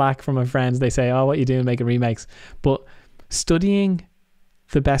some slack from my friends. They say, "Oh, what you doing making remakes?" But studying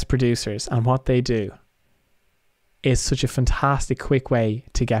the best producers and what they do is such a fantastic, quick way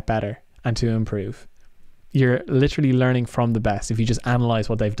to get better and to improve. You're literally learning from the best if you just analyze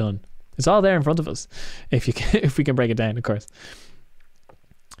what they've done. It's all there in front of us. If we can break it down, of course.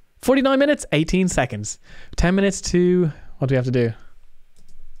 49 minutes, 18 seconds. 10 minutes to... What do we have to do?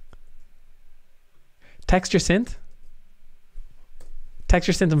 Texture synth.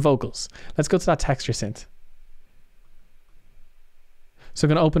 Texture synth and vocals. Let's go to that texture synth. So I'm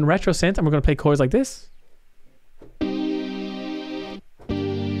going to open retro synth and we're going to play chords like this.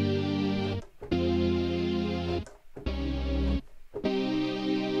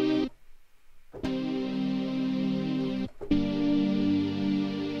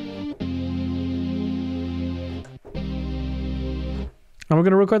 And we're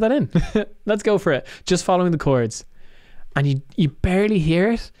going to record that in. Let's go for it. Just following the chords. And you barely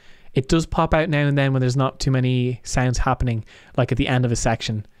hear it. It does pop out now and then when there's not too many sounds happening, like at the end of a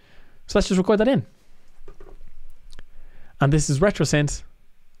section. So let's just record that in. And this is Retro Synth,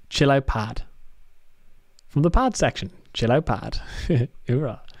 Chill Out Pad. From the pad section, Chill Out Pad.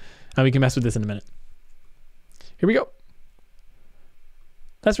 Hoorah. And we can mess with this in a minute. Here we go.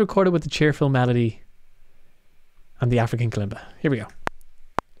 Let's record it with the cheerful melody and the African Kalimba. Here we go.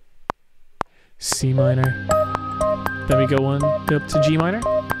 C minor. Then we go one up to G minor.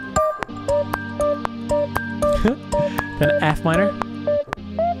 Then F minor.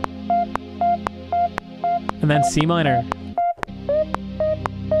 And then C minor.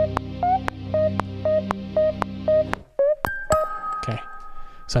 Okay.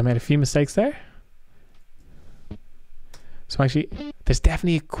 So I made a few mistakes there. So actually, there's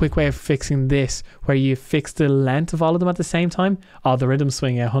definitely a quick way of fixing this where you fix the length of all of them at the same time. Oh, the rhythm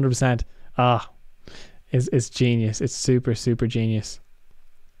swing, yeah, 100%. It's genius. It's super, super genius.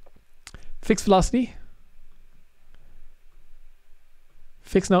 Fix velocity.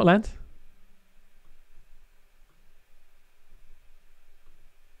 Fix note length.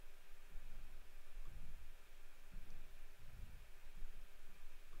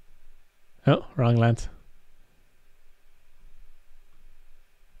 Oh, wrong length.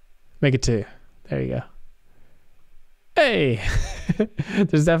 Make it 2. There you go. Hey!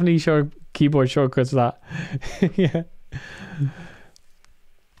 There's definitely keyboard shortcuts for that. Yeah.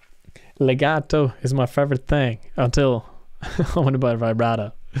 Legato is my favorite thing until I want to buy a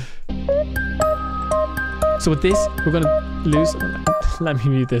vibrato. So with this, we're going to lose... Let me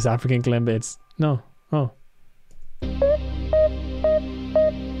mute this African Kalimba. It's... No. Oh.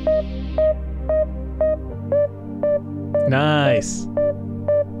 Nice.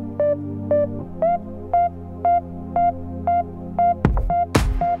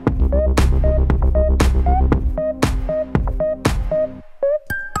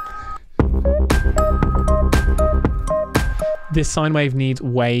 This sine wave needs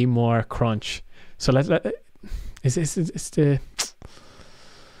way more crunch. So it's the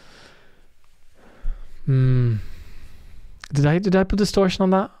did I put distortion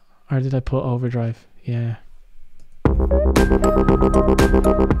on that, or did I put overdrive? Yeah.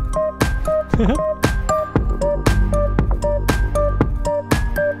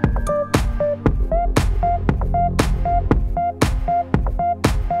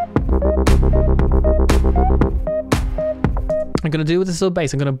 I'm going to do with the sub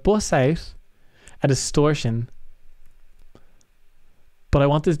bass. I'm going to bust out a distortion, but I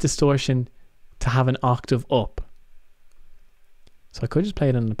want this distortion to have an octave up. So I could just play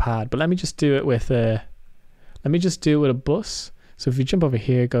it on the pad, but let me just do it with a bus. So if you jump over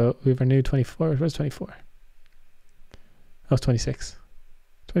here, we have our new 24. Where's 24? Oh, it's 26.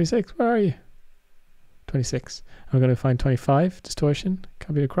 26, where are you? 26. I'm going to find 25 distortion,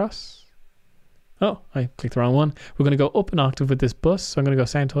 copy it across. Oh, I clicked the wrong one. We're going to go up an octave with this bus. So I'm going to go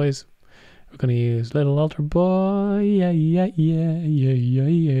sound toys. We're going to use Little Altar Boy. Yeah, yeah, yeah, yeah, yeah,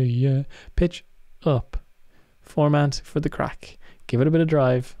 yeah, yeah. Pitch up. Format for the crack. Give it a bit of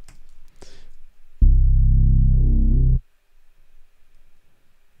drive.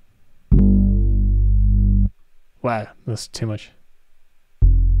 Wow, that's too much.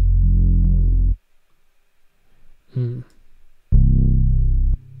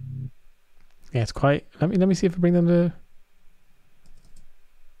 Yeah, it's quite. Let me see if I bring them to.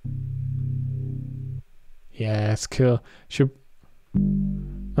 Yeah, it's cool.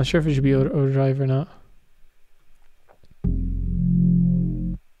 Not sure if it should be overdrive or not.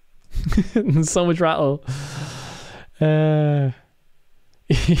 So much rattle. Yeah,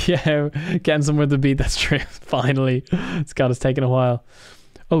 getting somewhere with the beat. That's true. Finally, it's got us taking a while.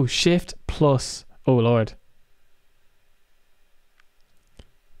 Oh, shift plus. Oh Lord.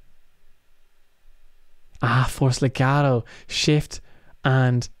 Force legato, shift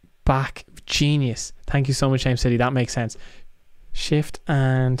and back. Genius. Thank you so much, James City. That makes sense. Shift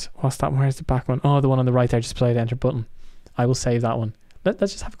and what's that? Where's the back one? Oh, the one on the right there. Just play the enter button. I will save that one.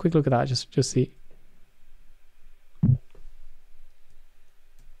 Let's just have a quick look at that. Just see.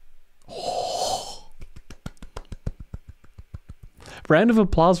 Oh. Round of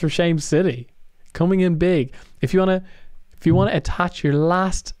applause for Shame City, coming in big. If you want to attach your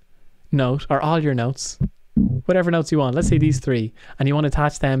last note or all your notes, whatever notes you want, let's say these 3, and you want to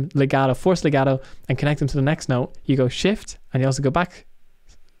attach them legato, force legato, and connect them to the next note, you go shift and you also go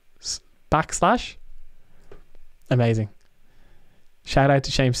backslash. Amazing. Shout out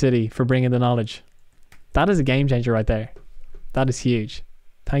to Shame City for bringing the knowledge. That is a game changer right there. That is huge.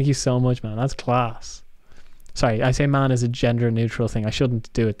 Thank you so much, man. That's class. Sorry, I say man as a gender neutral thing. I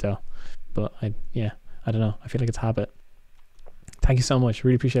shouldn't do it though, but I don't know, I feel like it's habit. Thank you so much.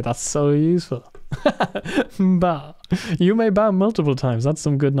 Really appreciate it. That's so useful. Bow. You may bow multiple times. That's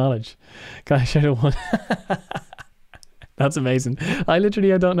some good knowledge. Guys, should have won. That's amazing. I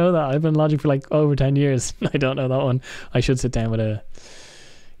don't know that. I've been Logic for like over 10 years. I don't know that one. I should sit down with a...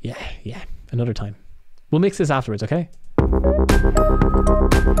 Yeah, another time. We'll mix this afterwards, okay?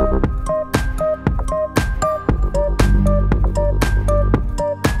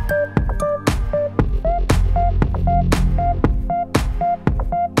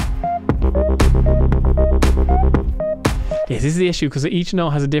 Yeah, this is the issue because each note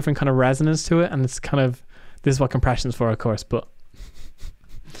has a different kind of resonance to it, and it's kind of... This is what compression's for, of course, but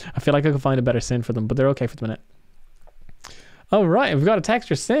I feel like I could find a better synth for them, but they're okay for the minute. All right, we've got a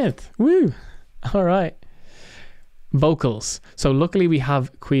texture synth. Woo! All right. Vocals. So luckily we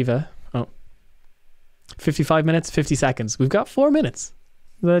have QUIVA. 55 minutes, 50 seconds. We've got 4 minutes.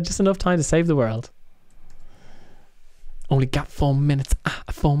 Just enough time to save the world. Only got 4 minutes.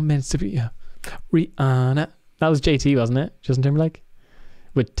 4 minutes to be... Rihanna. That was JT, wasn't it? Justin Timberlake?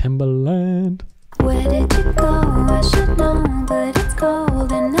 With Timberland. Where did you go? I should know, but it's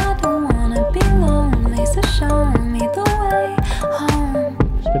cold and I don't wanna be lonely, so show me the way home.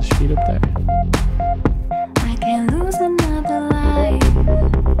 Just a bit of speed up there. I can't lose another life.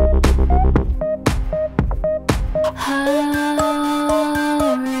 Hurry, I'm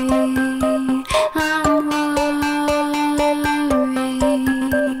worried. Hurry.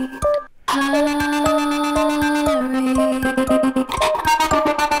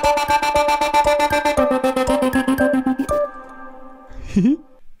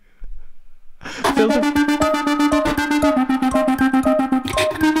 Filter.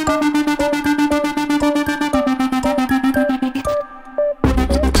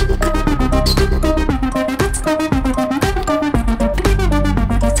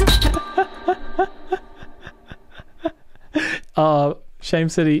 Shame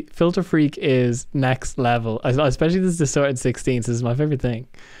City Filter Freak is next level, especially this distorted 16s. This is my favorite thing.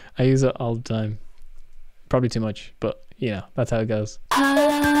 I use it all the time, probably too much, but you know, that's how it goes.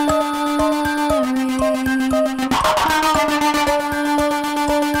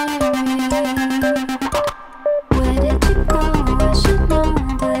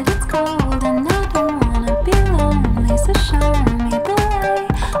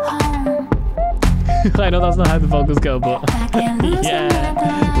 I know that's not how the vocals go, but yeah,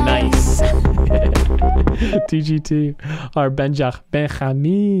 nice. TGT or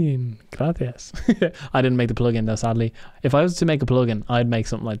Benjamin, gracias. I didn't make the plugin though, sadly. If I was to make a plugin, I'd make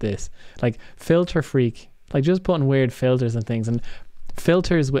something like this, like Filter Freak, like just putting weird filters and things, and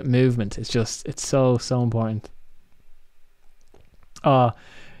filters with movement. It's so important. Yeah,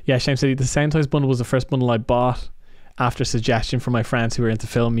 Shame City. The Sound Toys bundle was the first bundle I bought after suggestion from my friends who were into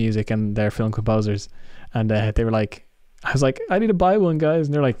film music and they're film composers, and they were like, I was like, I need to buy one, guys,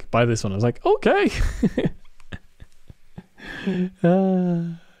 and they're like, buy this one. I was like, okay.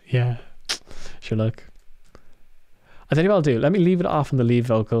 Yeah, sure. Look, I tell you what I'll do, let me leave it off on the lead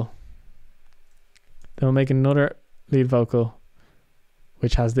vocal, then we'll make another lead vocal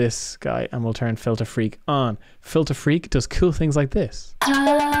which has this guy, and we'll turn Filter Freak on. Filter Freak does cool things like this.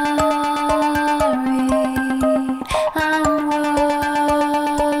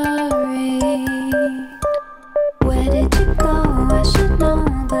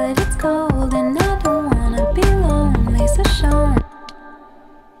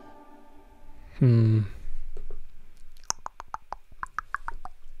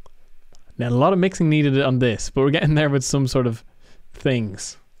 Now, a lot of mixing needed on this, but we're getting there with some sort of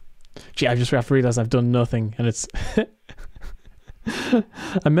things. Gee, I just have to realize I've done nothing, and it's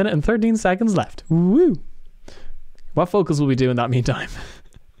a minute and 13 seconds left. Woo! What vocals will we do in that meantime?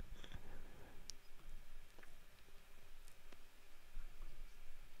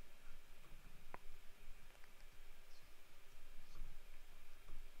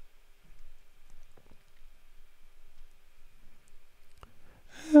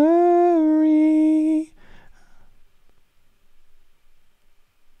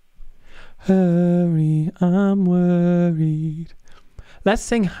 Hurry, I'm worried. Let's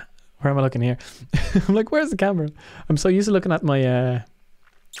sing. Where am I looking here? I'm like, where's the camera? I'm so used to looking at my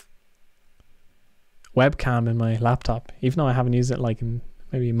webcam in my laptop, even though I haven't used it like in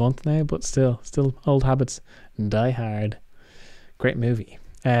maybe a month now, but still old habits die hard. Great movie.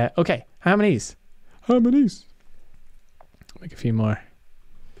 Okay, harmonies. Make a few more.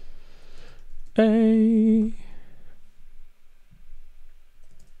 A,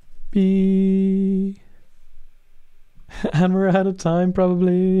 B, and we're out of time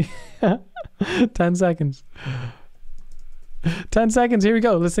probably. 10 seconds. 10 seconds, here we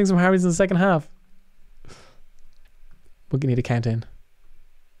go. Let's sing some harmonies in the second half. We need to count in.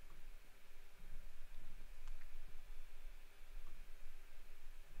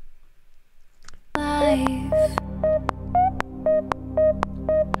 5.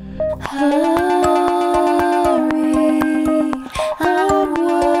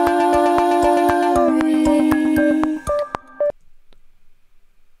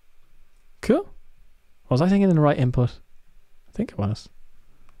 Cool. Was I thinking in the right input? I think it was.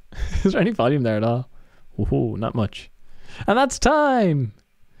 Is there any volume there at all? Ooh, not much. And that's time.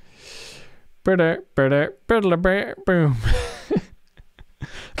 Boom.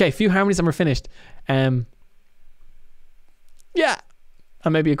 Okay, a few harmonies and we're finished. Yeah.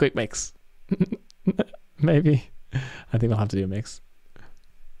 And maybe a quick mix. Maybe. I think I'll have to do a mix.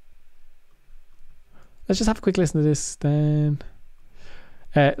 Let's just have a quick listen to this then.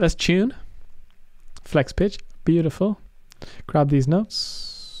 Let's tune. Flex pitch. Beautiful. Grab these notes.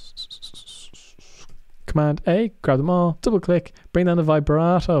 Command A. Grab them all. Double click. Bring down the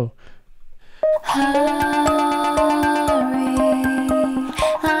vibrato.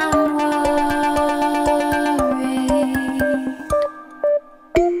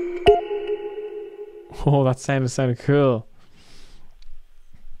 Oh, that sounded cool.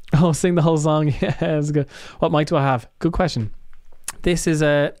 Oh, sing the whole song. Yeah, it's good. What mic do I have? Good question. This is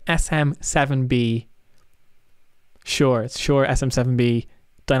a SM7B. Shure. It's Shure SM7B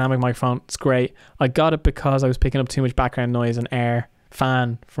dynamic microphone. It's great. I got it because I was picking up too much background noise and air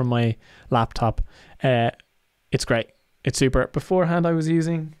fan from my laptop. It's great. It's super. Beforehand I was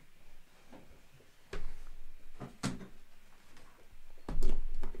using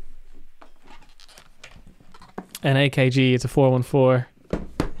an AKG. It's a 414,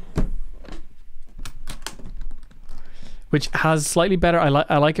 which has slightly better.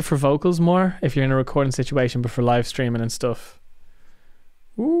 I like it for vocals more if you're in a recording situation, but for live streaming and stuff.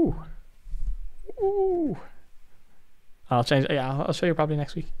 Ooh. I'll change. Yeah, I'll show you probably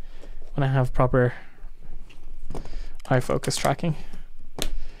next week when I have proper eye focus tracking.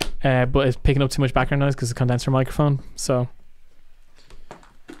 But it's picking up too much background noise because it's a condenser microphone. So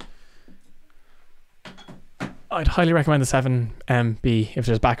I'd highly recommend the 7B if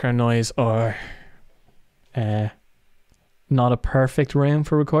there's background noise or not a perfect room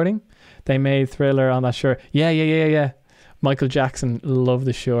for recording. They made Thriller on that Shure. Yeah. Michael Jackson loved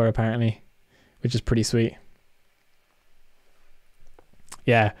the Shure apparently, which is pretty sweet.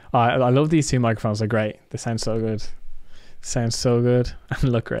 Yeah, I love these two microphones. They're great. They sound so good. And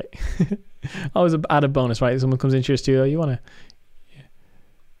look great. Always an added bonus, right? If someone comes into your studio, you want to...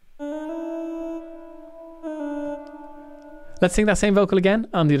 Let's sing that same vocal again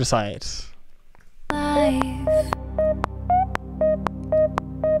on the other side.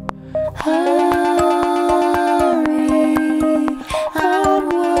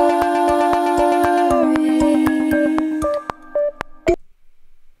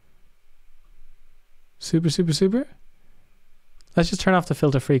 Super. Let's just turn off the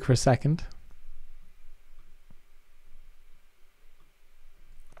filter freak for a second.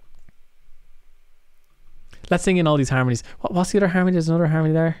 Let's sing in all these harmonies. What's the other harmony? There's another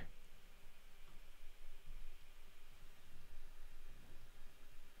harmony there.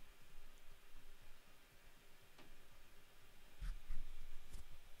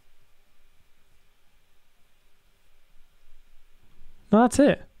 No, that's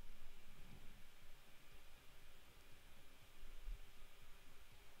it.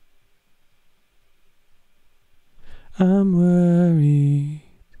 I'm worried.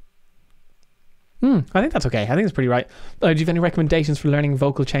 I think that's okay. I think it's pretty right. Do you have any recommendations for learning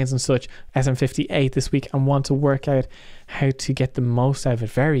vocal chains and such? SM58 this week and want to work out how to get the most out of it.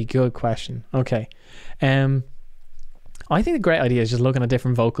 Very good question. Okay. I think the great idea is just looking at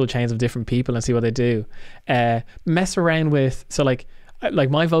different vocal chains of different people and see what they do. Mess around with, so like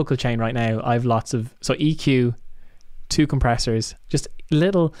my vocal chain right now, I have lots of, so EQ, 2 compressors, just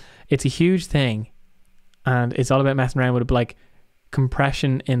little, it's a huge thing. And it's all about messing around with it, but like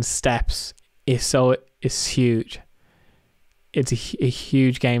compression in steps is huge. It's a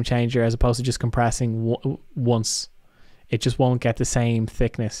huge game changer as opposed to just compressing once. It just won't get the same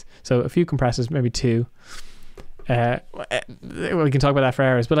thickness. So a few compressors, maybe 2. We can talk about that for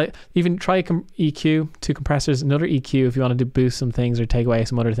hours, but like even try EQ, 2 compressors, another EQ if you want to boost some things or take away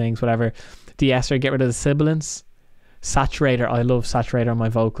some other things, whatever. De-esser, get rid of the sibilance. Saturator, I love saturator on my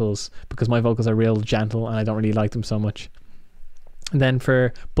vocals because my vocals are real gentle and I don't really like them so much. And then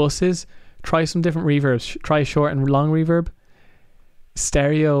for buses, try some different reverbs. Try short and long reverb.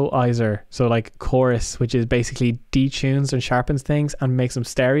 stereoizer, so like chorus, which is basically detunes and sharpens things and makes them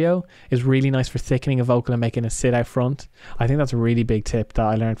stereo, is really nice for thickening a vocal and making it sit out front. I think that's a really big tip that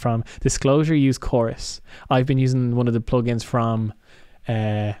I learned from Disclosure. Use chorus. I've been using one of the plugins from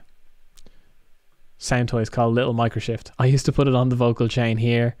Sound Toys called Little Microshift. I used to put it on the vocal chain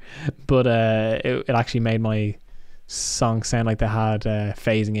here, but it actually made my song sound like they had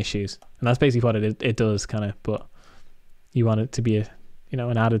phasing issues, and that's basically what it does, kind of. But you want it to be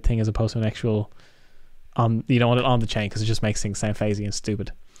an added thing as opposed to an actual you don't want it on the chain, because it just makes things sound phasey and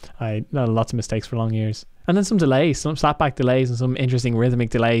stupid. I had lots of mistakes for long years, and then some delays, some slapback delays and some interesting rhythmic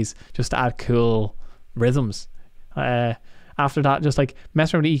delays just to add cool rhythms. After that, just like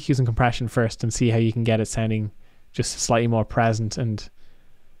mess around with EQs and compression first and see how you can get it sounding just slightly more present and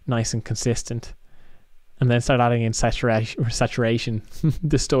nice and consistent, and then start adding in saturation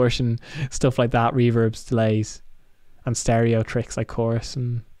distortion, stuff like that, reverbs, delays, and stereo tricks like chorus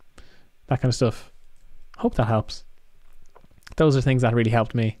and that kind of stuff. Hope that helps. Those are things that really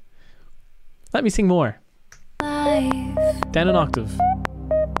helped me. Let me sing more. Down an octave.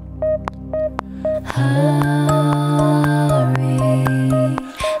 Hurry,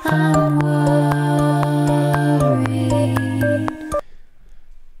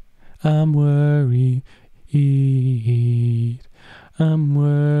 I'm worried. I'm worried. I'm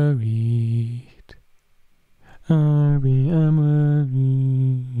worried. I'm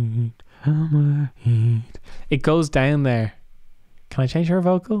worried. I'm worried. It goes down there. Can I change her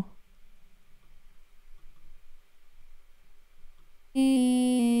vocal?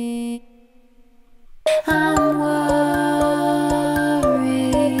 I'm worried.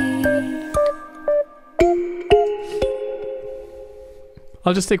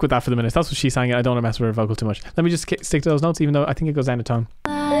 I'll just stick with that for the minute. That's what she sang. I don't want to mess with her vocal too much. Let me just stick to those notes, even though I think it goes down a tone.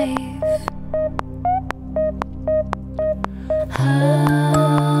 Hurry,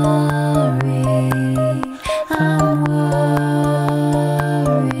 I'm worried.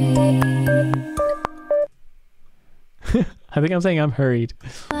 I think I'm saying I'm hurried.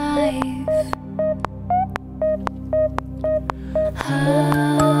 Hurry,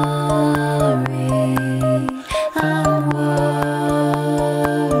 I'm worried.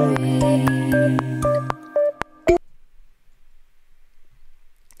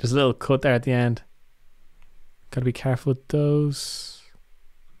 There's a little cut there at the end. Gotta be careful with those.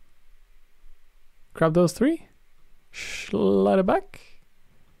 Grab those three. Slide it back.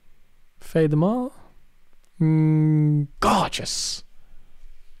 Fade them all. Gorgeous.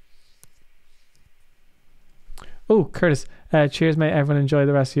 Oh, Curtis. Cheers, mate. Everyone enjoy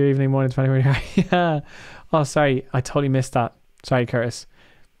the rest of your evening, morning, 20. Yeah. Oh, sorry. I totally missed that. Sorry, Curtis.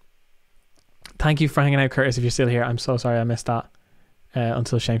 Thank you for hanging out, Curtis, if you're still here. I'm so sorry I missed that.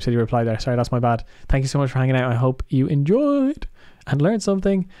 Until Shame said you replied there. Sorry, that's my bad. Thank you so much for hanging out. I hope you enjoyed and learned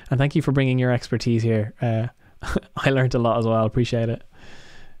something. And thank you for bringing your expertise here. I learned a lot as well. Appreciate it.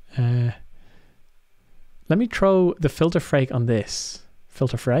 Let me throw the filter freak on this.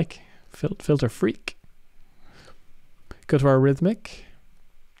 Filter freak. Filter freak. Go to our rhythmic.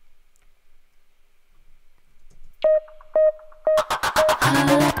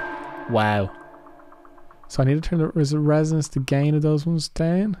 Wow. So I need to turn the resonance, the gain of those ones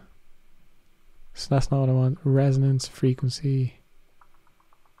down. So that's not what I want. Resonance, frequency.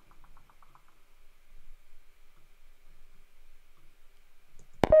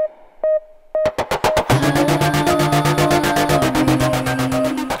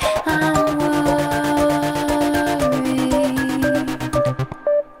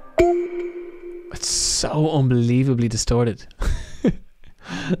 It's so unbelievably distorted.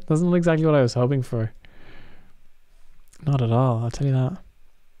 That's not exactly what I was hoping for. Not at all, I'll tell you that.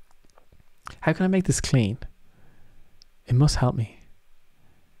 How can I make this clean? It must help me.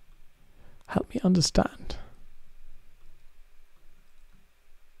 Help me understand.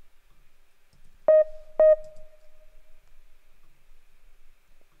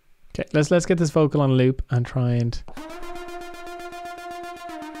 Okay, let's get this vocal on loop and try and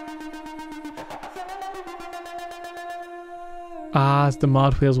it's the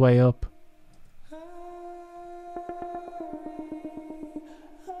mod wheels way up.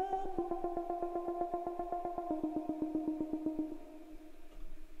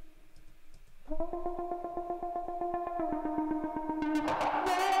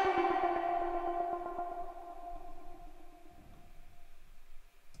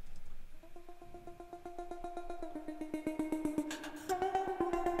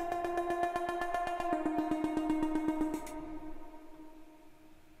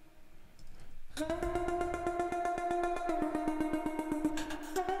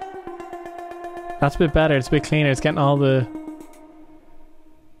 That's a bit better. It's a bit cleaner. It's getting all the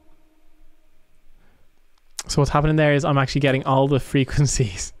So what's happening there is I'm actually getting all the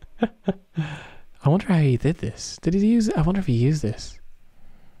frequencies. I wonder how he did this. Did he use it? I wonder if he used this.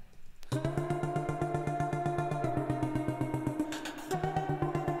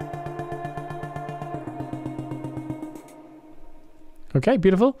 Okay,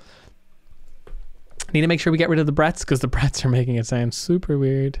 beautiful. Need to make sure we get rid of the breaths because the breaths are making it sound super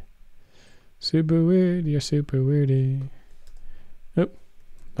weird. Super weird, you're super weirdy. Oh,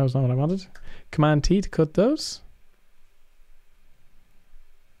 that was not what I wanted. Command T to cut those.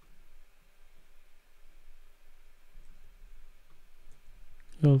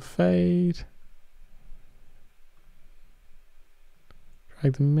 Little fade.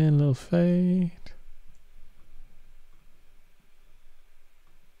 Drag them in, little fade.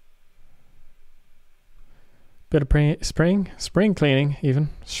 Bit of spring cleaning even.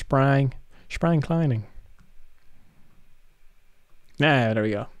 Sprang cleaning. Ah, there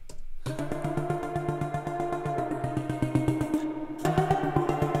we go.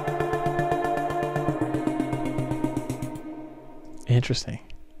 Interesting.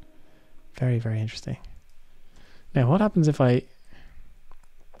 Very, very interesting. Now, what happens if I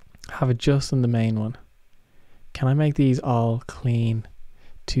have it just on the main one? Can I make these all clean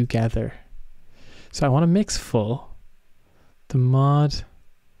together? So I want to mix full. The mod,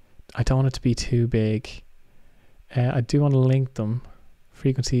 I don't want it to be too big. I do want to link them.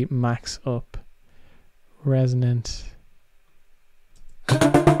 Frequency max up. Resonant.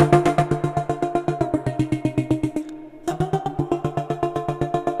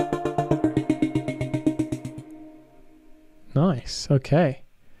 Nice, okay.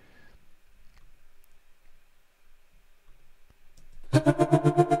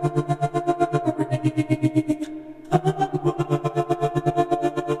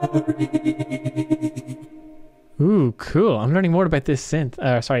 Ooh, cool. I'm learning more about this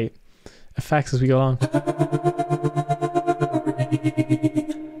synth. Sorry, effects as we go along.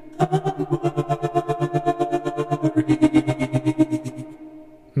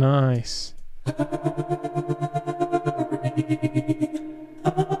 Nice.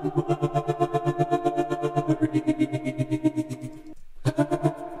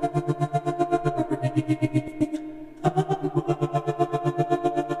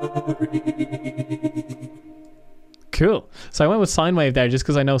 Cool. So I went with sine wave there just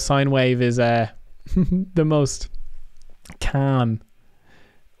because I know sine wave is the most calm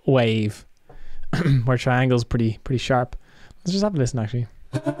wave where triangle's pretty sharp. Let's just have a listen actually.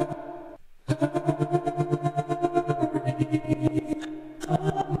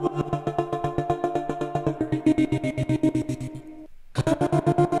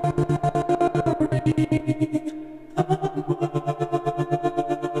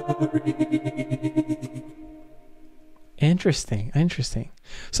 Interesting.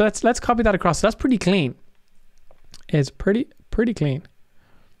 So let's copy that across. So that's pretty clean. It's pretty clean.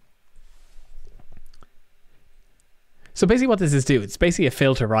 So basically what this is do, it's basically a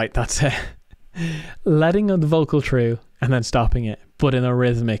filter, right? That's letting the vocal through and then stopping it, but in a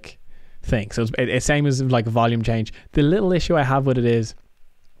rhythmic thing. So it's same as like a volume change. The little issue I have with it is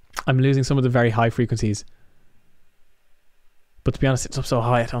I'm losing some of the very high frequencies. But to be honest, it's up so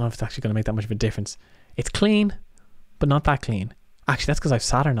high, I don't know if it's actually going to make that much of a difference. It's clean, but not that clean. Actually, that's because I've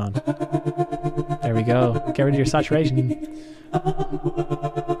Saturn on. There we go. Get rid of your saturation.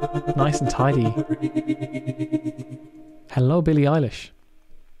 Nice and tidy. Hello, Billie Eilish.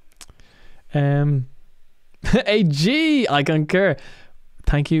 AG, I concur.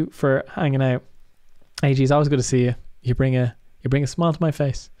 Thank you for hanging out. AG, it's always good to see you. You bring a smile to my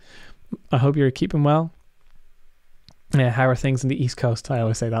face. I hope you're keeping well. How are things in the East Coast? I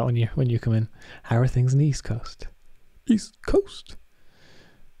always say that when you come in. How are things in the East Coast? East Coast.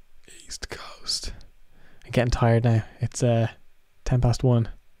 I'm getting tired now. It's 1:10.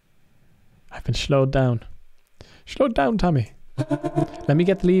 I've been slowed down. Slowed down, Tommy. Let me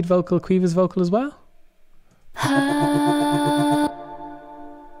get the lead vocal, QUIVA's vocal as well. Did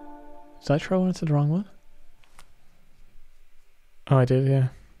I throw one into the wrong one? Oh, I did, yeah.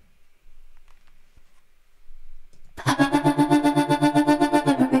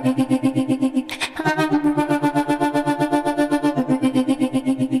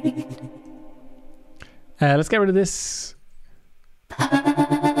 Let's get rid of this.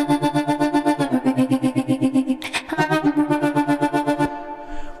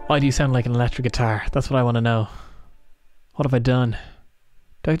 Why do you sound like an electric guitar? That's what I want to know. What have I done?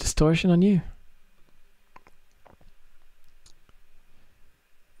 Do I have distortion on you?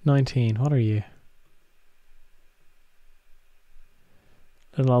 19. What are you?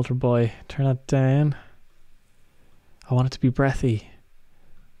 Little altar boy. Turn that down. I want it to be breathy.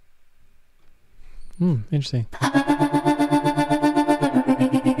 Interesting.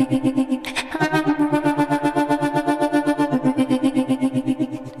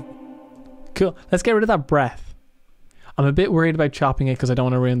 Cool. Let's get rid of that breath. I'm a bit worried about chopping it because I don't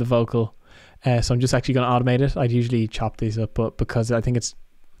want to ruin the vocal. So I'm just actually going to automate it. I'd usually chop these up, but because I think it's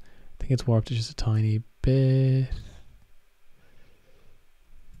warped just a tiny bit.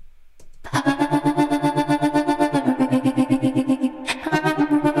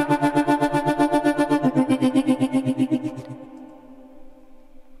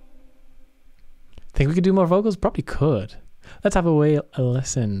 Think we could do more vocals? Probably could. Let's have a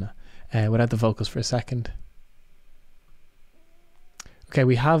listen without the vocals for a second. Okay,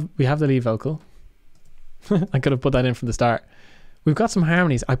 we have the lead vocal. I could have put that in from the start. We've got some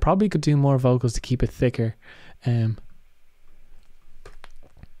harmonies. I probably could do more vocals to keep it thicker. An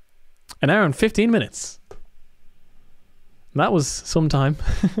hour and 15 minutes. That was some time.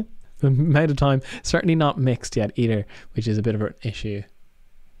 The amount of time. Certainly not mixed yet either, which is a bit of an issue.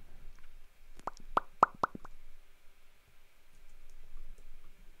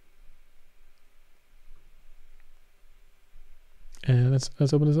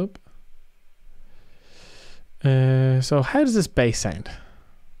 Let's open this up. So how does this bass sound?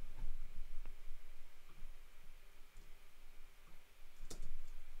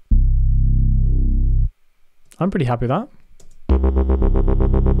 I'm pretty happy with that.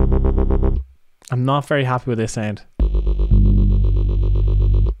 I'm not very happy with this sound.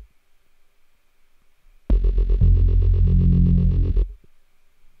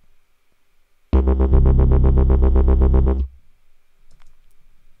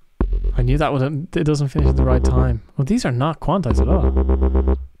 I knew that it doesn't finish at the right time. Well, these are not quantized at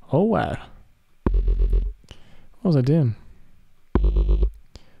all. Oh wow. What was I doing?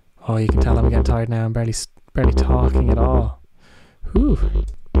 Oh, you can tell I'm getting tired now. I'm barely talking at all. Whew.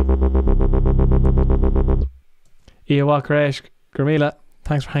 Ia Walkeresh, Gramila,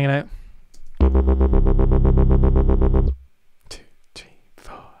 thanks for hanging out. 2, 3,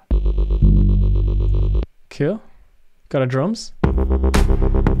 4. Cool. Got our drums.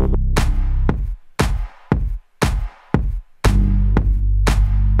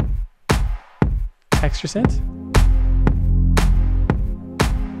 Extra synth.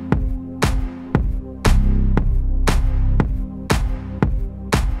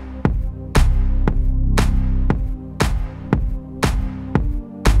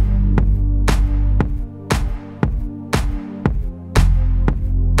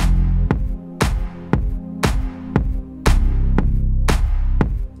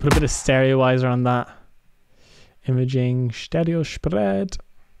 Put a bit of stereoizer on that. Imaging stereo spread.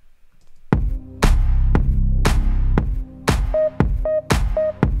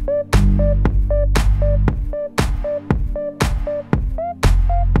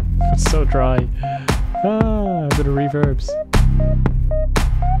 It's so dry. A bit of reverbs.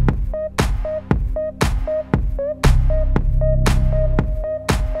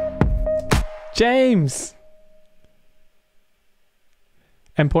 James!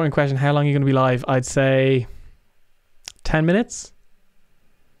 Important question. How long are you going to be live? I'd say 10 minutes.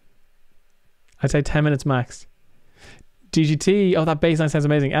 I'd say 10 minutes max. DGT. Oh, that bass line sounds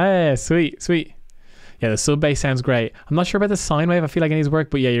amazing. Ah, sweet, sweet. Yeah, the sub bass sounds great. I'm not sure about the sine wave. I feel like it needs work,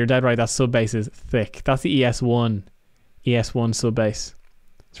 but yeah, you're dead right. That sub bass is thick. That's the ES1 sub bass.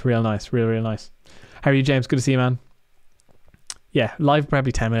 It's real nice, real nice. How are you, James? Good to see you, man. Yeah, live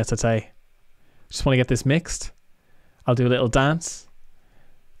probably 10 minutes, I'd say. Just want to get this mixed. I'll do a little dance,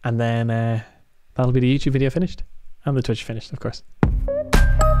 and then that'll be the YouTube video finished, and the Twitch finished, of course.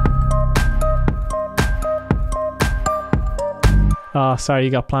 Oh, sorry,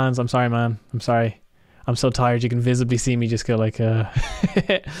 you got plans. I'm sorry, man. I'm sorry. I'm so tired. You can visibly see me just go like,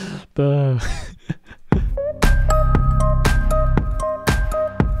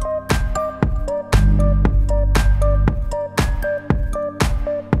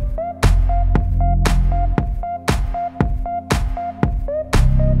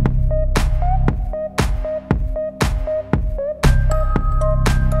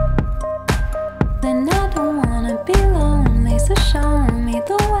 Then I don't wanna be lonely, so show me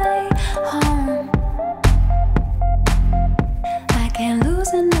the way home. I can't lose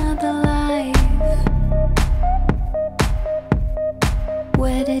another life.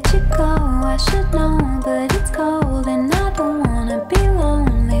 Where did you go? I should know, but it's cold and I don't wanna be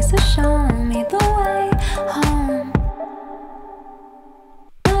lonely, so show me the way home.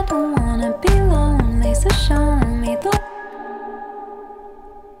 I don't wanna be lonely, so show me the way.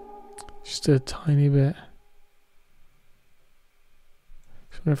 just a tiny bit.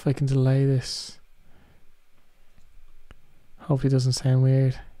 Just wonder if I can delay this. Hopefully it doesn't sound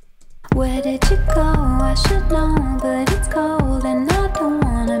weird. Where did you go? I should know, but it's cold and I don't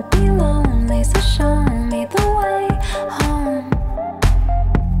wanna be lonely. So show me the way home.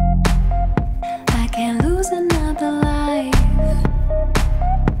 I can't lose another life.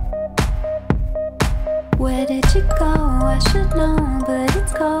 Where did you go? I should know, but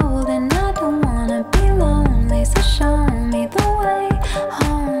it's cold and I don't wanna be lonely. So show me the way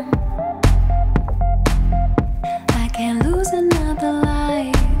home. I can't lose another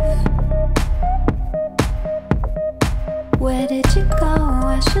life. Where did you go?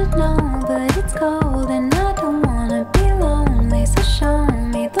 I should know, but it's cold and I don't wanna be lonely. So show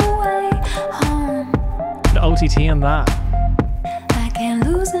me the way home. The OTT on that. I can't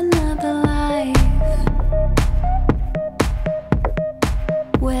lose another life.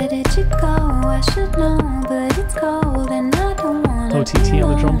 Where did you go? I should know, but it's cold and I don't wanna OTT be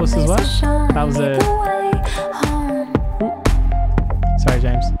on the drum bus as lonely. well. So show That was me a... the way home. Sorry,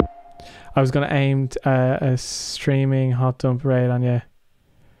 James. I was going to aim a streaming hot dump raid on you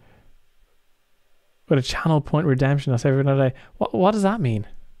with a channel point redemption. I'll say every other day. What does that mean?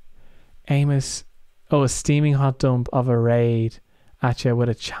 Aim is... Oh, a steaming hot dump of a raid at you with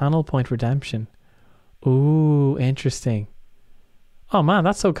a channel point redemption. Ooh, interesting. Oh man,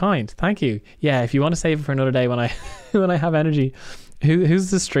 that's so kind. Thank you. Yeah, if you want to save it for another day when I when I have energy.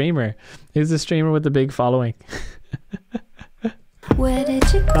 Who's the streamer? Who's the streamer with the big following? Where did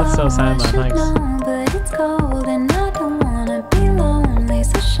you go? That's so sad, man. I should Thanks. know, but it's cold and I don't wanna be lonely.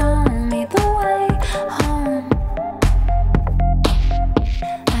 So show me the way home.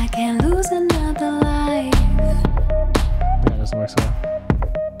 I can't lose another life. Yeah, it doesn't work so well.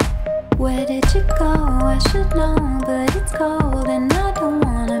 Where did you go? I should know, but it's cold and I don't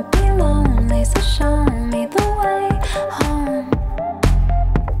wanna be lonely. So show me the way home.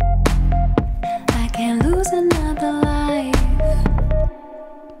 I can't lose another life.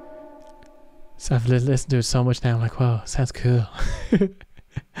 So I've listened to it so much now. I'm like, wow, sounds cool.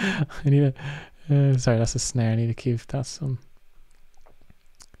 I need a... sorry, that's a snare. I need to keep that some...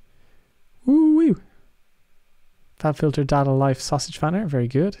 Woo-wee. Fab Filter Data Life Sausage Fanner. Very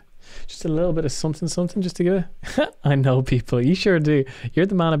good. Just a little bit of something just to give it. I know, people. You sure do. You're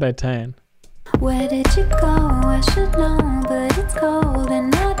the man about town. Where did you go? I should know, but it's cold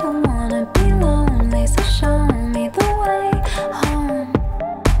and I don't wanna be lonely. So show me the way home.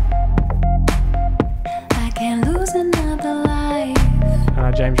 I can't lose another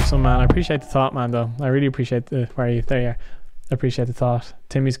life. James, you're some man. I appreciate the thought, man, though. I really appreciate the... Where are you? There you are. I appreciate the thought.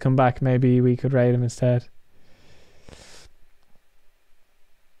 Timmy's come back. Maybe we could raid him instead.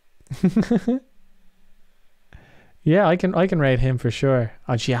 Yeah, I can raid him for sure.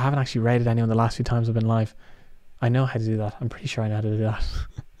 Oh gee, I haven't actually raided anyone the last few times I've been live. I know how to do that. I'm pretty sure I know how to do that.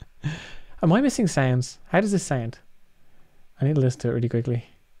 Am I missing sounds? How does this sound? I need to listen to it really quickly.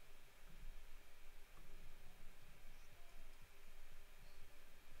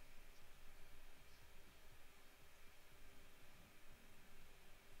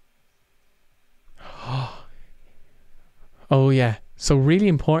 Oh yeah, so really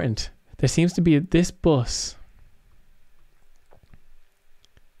important. There seems to be this bus.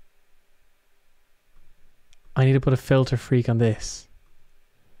 I need to put a filter freak on this.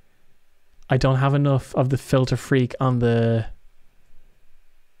 I don't have enough of the filter freak on the...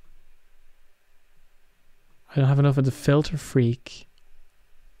 I don't have enough of the filter freak.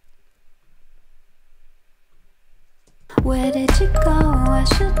 Where did you go? I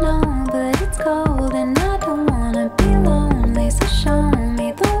should know, but it's cold and I don't wanna be lonely. So show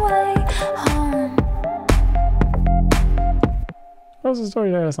me the way home. What's the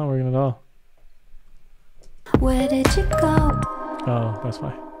story there? That's not working at all. Where did you go? Oh, that's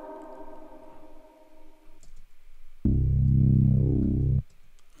why.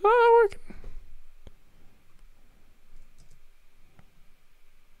 Oh, working.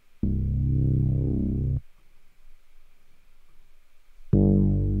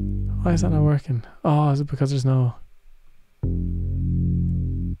 Why is that not working? Oh, is it because there's no...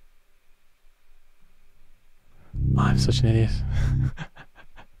 Oh, I'm such an idiot.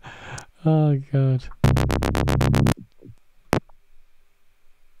 Oh, God.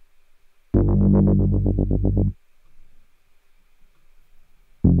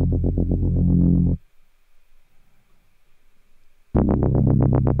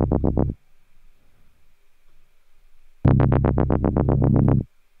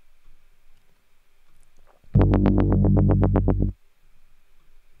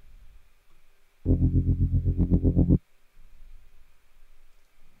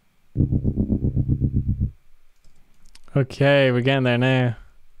 Okay, we're getting there now.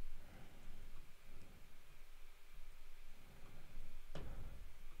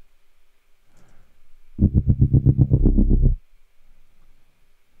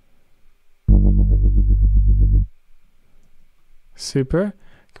 Super.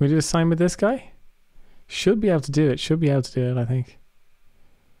 Can we do the sign with this guy? Should be able to do it. Should be able to do it, I think.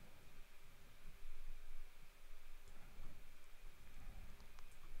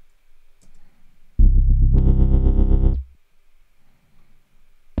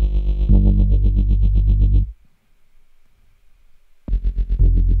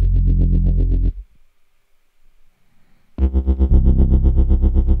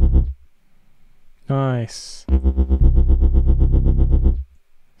 Nice.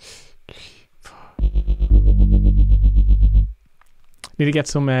 Need to get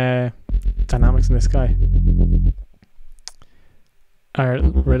some dynamics in this guy. Or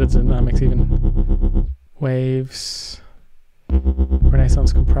rid of dynamics even. Waves.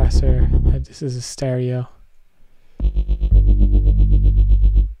 Renaissance compressor. This is a stereo.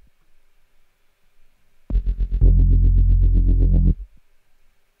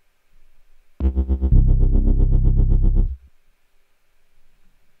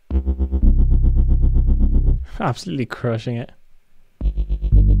 Absolutely crushing it.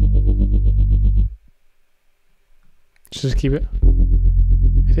 Just keep it.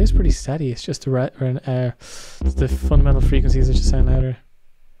 It is pretty steady. It's just the fundamental frequencies that just sound louder.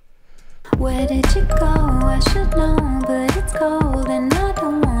 Where did you go? I should know, but it's cold and I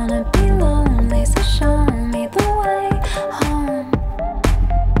don't wanna be lonely. So show me the way home.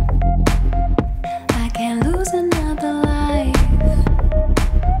 I can't lose another life.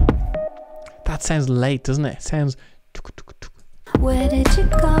 That sounds late, doesn't it? It sounds. Where did you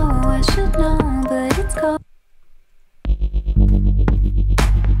go? I should know, but it's cold.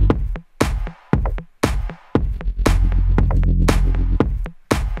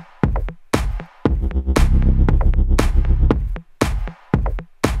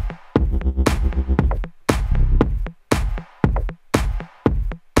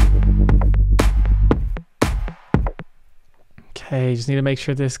 Okay, just need to make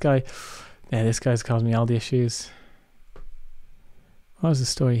sure this guy. Yeah, this guy's caused me all the issues. What was the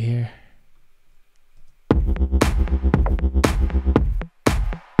story here?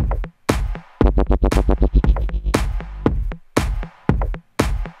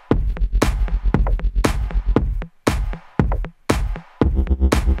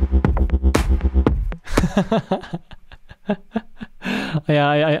 Yeah,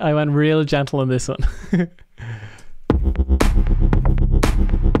 I went real gentle on this one.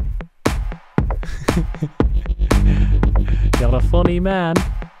 You're a funny man.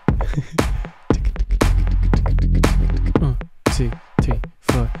 1, 2, 3,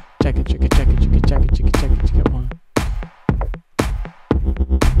 4. Check it, check it, check it, check it, check it, check it, check it, check it. 1.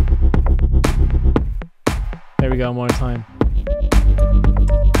 There we go, more time.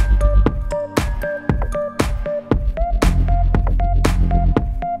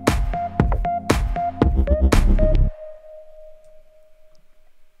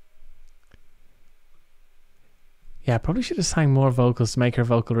 Yeah, I probably should have sang more vocals to make her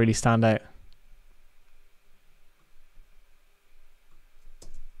vocal really stand out.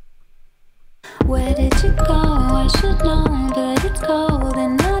 Where did you go? I should know, but it's cold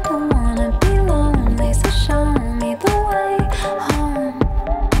and I don't wanna be lonely. So show me the way home.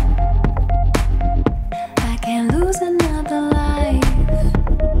 I can't lose another life.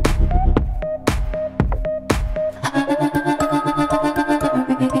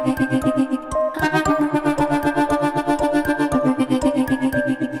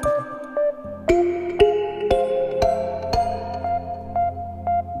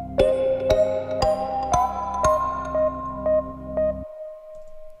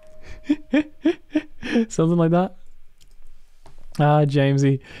 Something like that. Ah,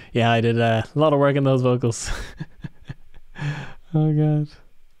 Jamesy. Yeah, I did a lot of work on those vocals. Oh god.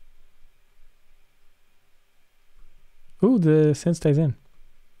 Ooh, the synth stays in.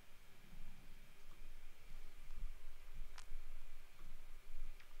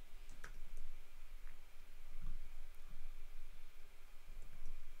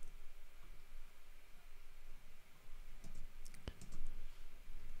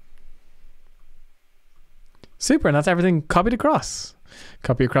 Super, and that's everything copied across.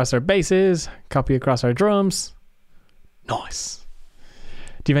 Copy across our basses, copy across our drums. Nice.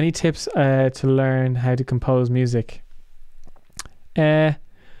 Do you have any tips to learn how to compose music?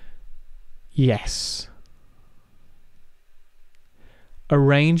 Yes.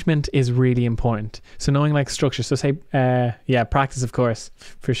 Arrangement is really important. So knowing like structure. So say, yeah, practice of course,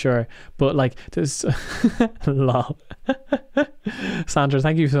 for sure. But like there's, lol. Sandra,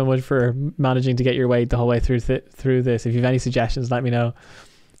 thank you so much for managing to get your way the whole way through this. If you have any suggestions, let me know.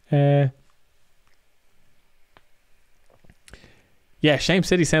 Yeah, Shame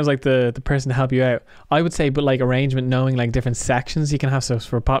City sounds like the person to help you out. I would say, but like arrangement, knowing like different sections you can have. So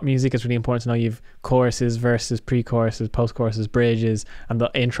for pop music, it's really important to know you've choruses, verses, pre-choruses, post-choruses, bridges, and the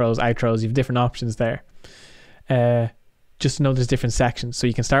intros, outros. You've different options there. Just to know there's different sections. So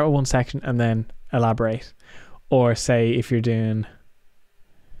you can start with one section and then elaborate. Or say if you're doing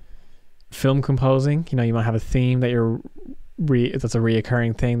film composing, you know, you might have a theme that that's a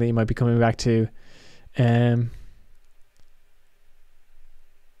reoccurring thing that you might be coming back to.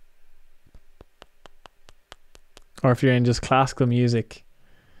 Or if you're in just classical music,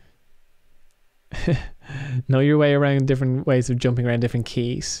 know your way around different ways of jumping around different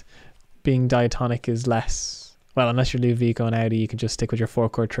keys. Being diatonic is less, well, unless you're Ludovico and Audi, you can just stick with your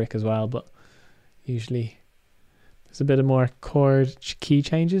 4-chord trick as well, but usually there's a bit of more chord key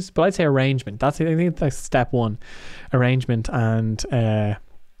changes. But I'd say arrangement. I think that's step one. Arrangement, and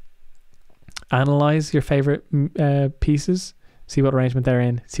analyze your favorite pieces. See what arrangement they're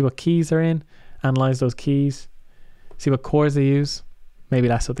in. See what keys they're in. Analyze those keys. See what chords they use. Maybe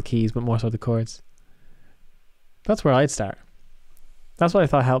less so the keys, but more so the chords. That's where I'd start. That's what I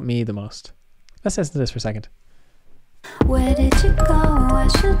thought helped me the most. Let's listen to this for a second. Where did you go? I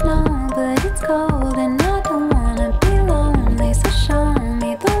should know, but it's cold and I don't wanna be lonely, so show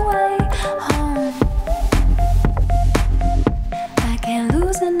me the way home. I can't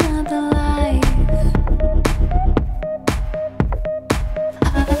lose another life.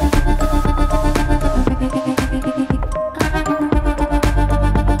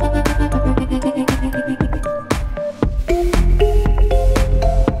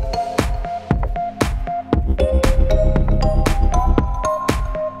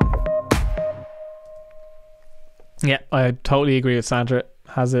 Yeah, I totally agree with Sandra.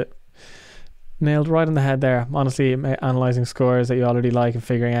 Has it nailed right on the head there. Honestly, analysing scores that you already like and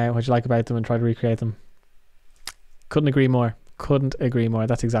figuring out what you like about them and try to recreate them. Couldn't agree more. Couldn't agree more.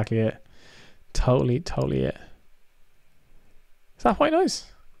 That's exactly it. Totally it. Is that quite nice?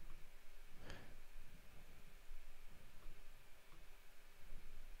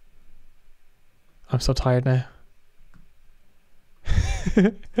 I'm so tired now.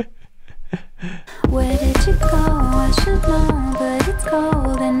 Where did you go? I should know, but it's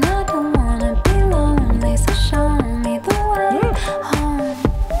cold and I don't wanna be lonely, so show me the way home.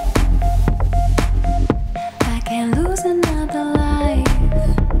 I can't lose another life.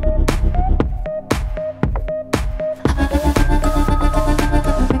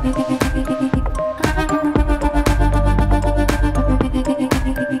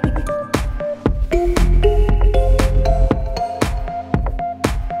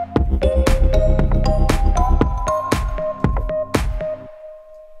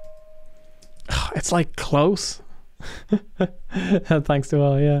 It's like close. Thanks to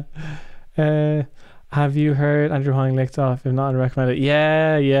all, yeah. Have you heard Andrew Hong licked off? If not, I'd recommend it.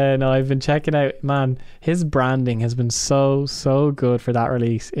 Yeah, no, I've been checking out, man, his branding has been so good for that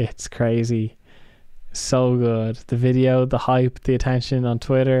release. It's crazy. So good. The video, the hype, the attention on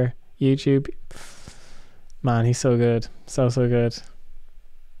Twitter, YouTube. Man, he's so good. So good.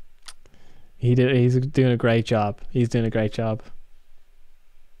 He's doing a great job.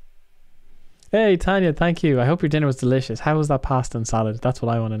 Hey Tanya, thank you. I hope your dinner was delicious. How was that pasta and salad? That's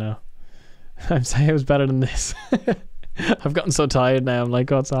what I want to know. I'm saying it was better than this. I've gotten so tired now. I'm like,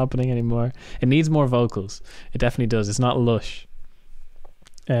 what's happening anymore? It needs more vocals. It definitely does. It's not lush,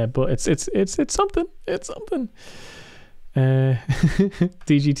 but it's something. It's something.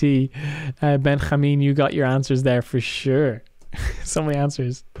 DGT, Benjamin, you got your answers there for sure. So many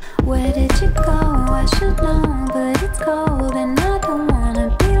answers. Where did you go? I should know, but it's cold and I don't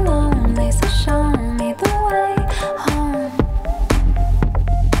wanna be lonely, so show me the way home.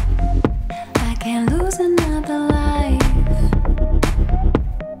 I can't lose another life.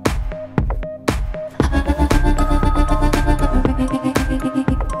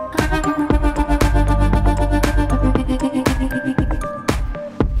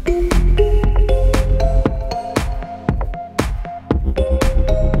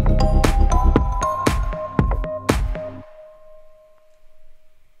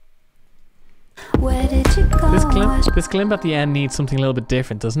 This Kalimba at the end needs something a little bit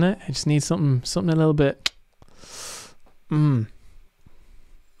different, doesn't it? It just needs something a little bit maybe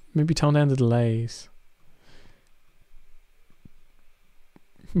tone down the delays.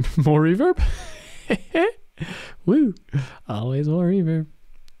 More reverb. Woo, always more reverb.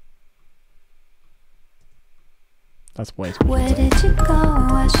 That's way too much. Where did you go?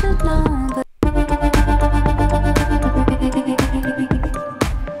 I should know, but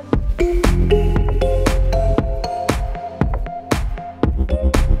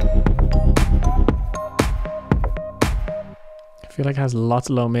I feel like has lots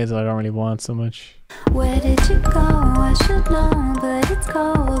of low mids that I don't really want so much. Where did you go? I should know, but it's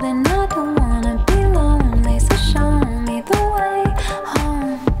cold and I don't wanna be lonely. So show me the way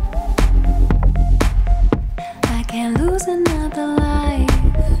home. I can't lose another life.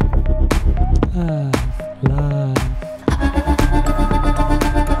 Love.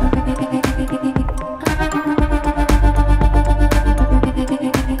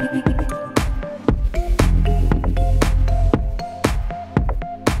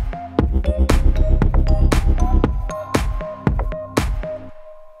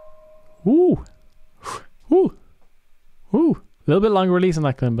 Woo! Woo! Woo! A little bit longer release on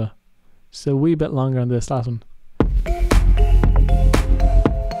that Kalimba. Just a wee bit longer on this last one.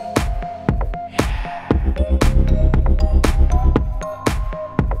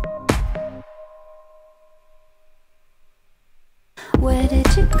 Where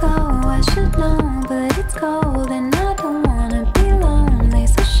did you go? I should know, but it's cold and I don't wanna be lonely.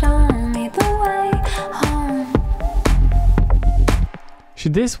 So show me the way home.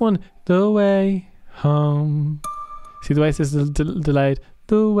 Should this one, the way home? See the way it says delayed?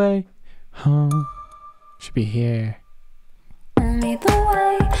 The way home. Should be here. Show me the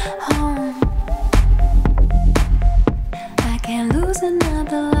way home. I can't lose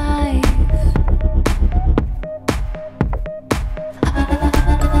another life.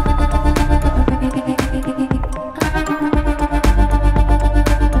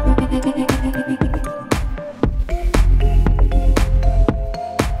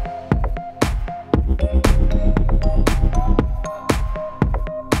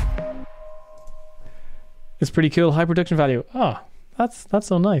 It's pretty cool. High production value. Oh, that's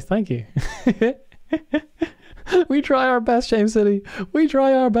so nice. Thank you. We try our best, James City. We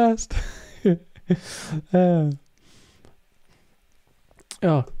try our best.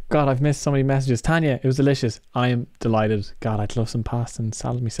 Oh God, I've missed so many messages. Tanya, it was delicious. I am delighted. God, I'd love some pasta and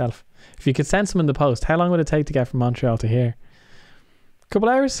salad myself. If you could send some in the post, how long would it take to get from Montreal to here? A couple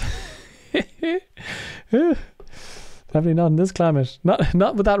hours? Definitely not in this climate.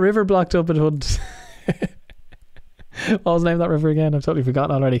 Not with that river blocked up at Hunt. What was the name of that river again? I've totally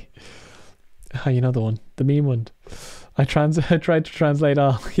forgotten already. Oh, you know the one, the meme one. I tried to translate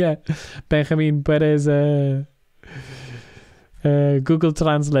all. Yeah, Benjamin puedes Google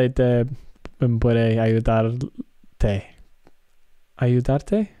Translate puede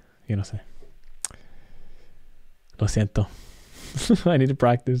ayudarte. Yo no sé. Lo siento. I need to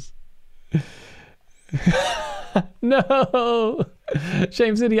practice. No,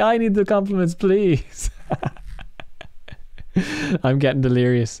 Shame City. I need the compliments, please. I'm getting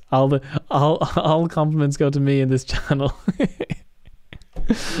delirious. All compliments go to me in this channel.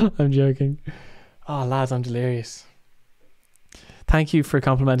 I'm joking. Oh lads, I'm delirious. Thank you for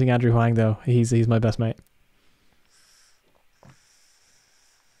complimenting Andrew Huang though. He's my best mate.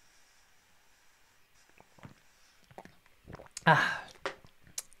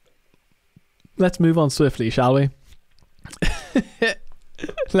 Let's move on swiftly, shall we?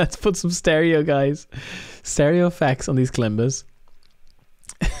 Let's put some stereo, guys. Stereo effects on these Kalimbas.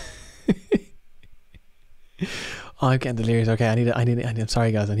 Oh, I'm getting delirious. Okay, I need. I'm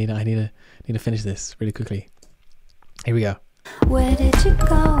sorry, guys. I need to finish this really quickly. Here we go. Where did you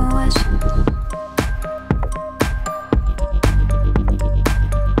go?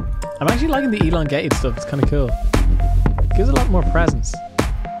 I'm actually liking the elongated stuff. It's kind of cool. It gives a lot more presence,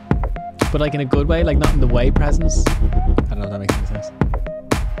 but like in a good way, like not in the way presence. I don't know if that makes any sense.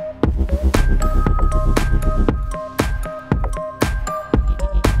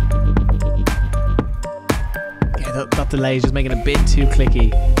 Yeah, that delay is just making it a bit too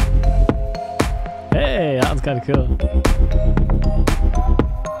clicky. Hey, that one's kind of cool.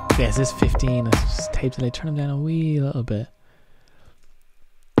 Yeah, is this 15? Let's just tape delay. Turn them down a wee little bit.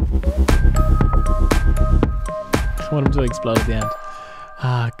 I want them to explode at the end.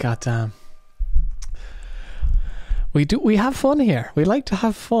 Ah, goddamn. We have fun here. We like to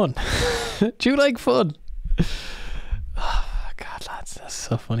have fun. Do you like fun? Oh, God, lads, that's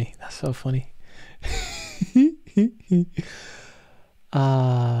so funny. That's so funny.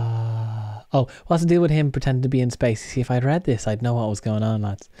 Oh, what's the deal with him pretending to be in space? See, if I'd read this, I'd know what was going on,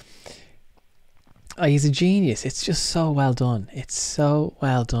 lads. Oh, he's a genius. It's just so well done. It's so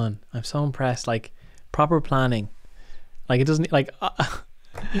well done. I'm so impressed. Like, proper planning. Like, it doesn't, like...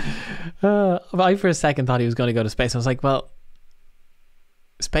 I for a second thought he was going to go to space. I was like, well,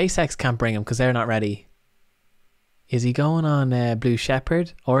 SpaceX can't bring him because they're not ready. Is he going on Blue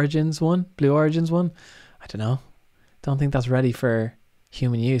Origins one? I don't know. Don't think that's ready for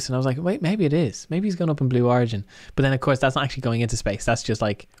human use. And I was like, wait, maybe it is. Maybe he's going up in Blue Origin. But then of course that's not actually going into space. That's just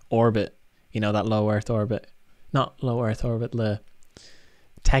like orbit, you know, that low Earth orbit. Not low Earth orbit,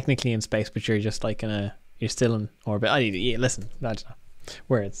 technically in space, but you're just like you're still in orbit. Yeah, listen, that's not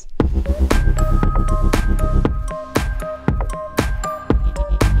words. I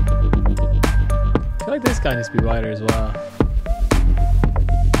feel like this guy needs to be wider as well.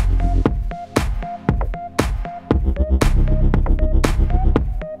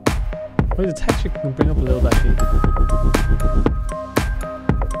 Oh, the texture can bring up a little actually.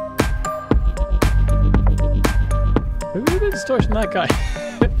 Maybe a bit of distortion that guy.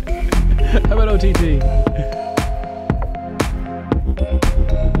 How about OTT?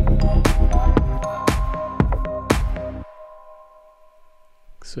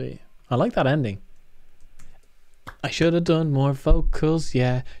 Sweet. I like that ending. I should have done more vocals,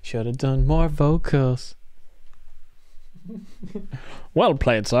 yeah. Should have done more vocals. Well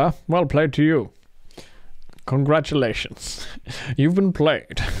played, sir. Well played to you. Congratulations. You've been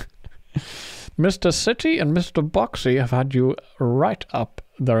played. Mr. City and Mr. Boxy have had you right up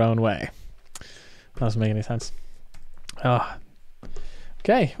their own way. That doesn't make any sense.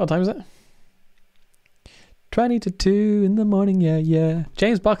 Okay, what time is it? 20 to 2 in the morning, yeah.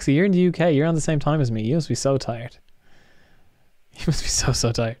 James Boxy, you're in the UK. You're on the same time as me. You must be so tired. You must be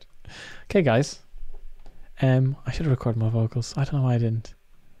so tired. Okay, guys. I should have recorded my vocals. I don't know why I didn't.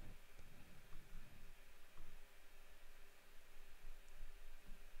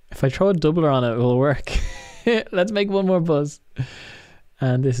 If I throw a doubler on it, it will work. Let's make one more buzz.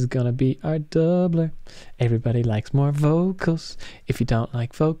 And this is gonna be our doubler. Everybody likes more vocals. If you don't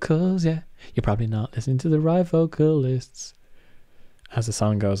like vocals, yeah, you're probably not listening to the right vocalists. As the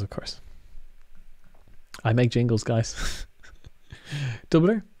song goes, of course. I make jingles, guys.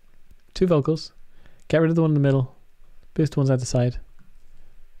 Doubler, 2 vocals. Get rid of the one in the middle. Boost the ones out the side.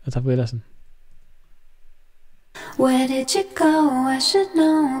 Let's have a wee listen. Where did you go? I should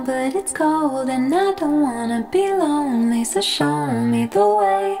know, but it's cold and I don't wanna be lonely, so show me the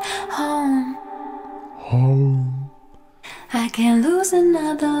way home. Home. I can't lose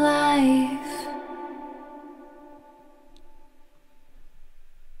another life.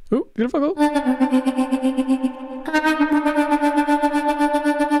 Ooh, beautiful.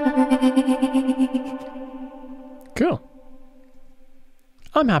 Cool.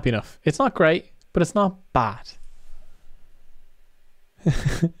 I'm happy enough. It's not great, but it's not bad.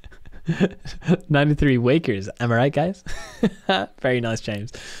 93 Wakers, am I right, guys? Very nice,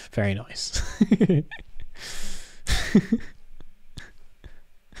 James. Very nice.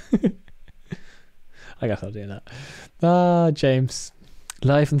 I gotta stop doing that. James.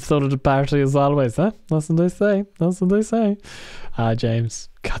 Life and soul of the party as always, huh? That's what they say. That's what they say. James.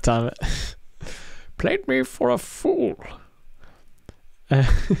 God damn it. Played me for a fool.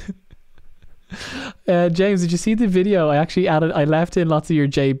 James, did you see the video? I actually added, I left in lots of your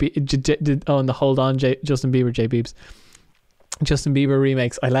and the Hold On Justin Bieber Justin Bieber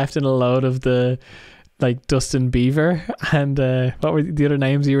remakes. I left in a load of the like Dustin Beaver and what were the other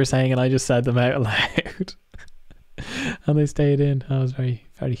names you were saying, and I just said them out loud. And they stayed in. That was very,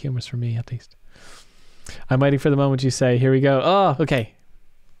 very humorous for me, at least. I'm waiting for the moment you say, here we go. Oh, okay.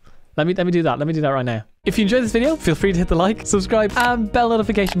 Let me do that. Let me do that right now. If you enjoyed this video, feel free to hit the like, subscribe, and bell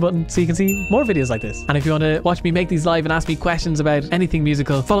notification button so you can see more videos like this. And if you want to watch me make these live and ask me questions about anything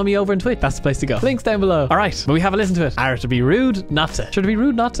musical, follow me over on Twitch. That's the place to go. Links down below. All right, but we have a listen to it. To be rude, not to. Sure to be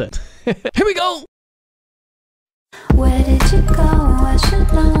rude, not to. Here we go. Where did you go? I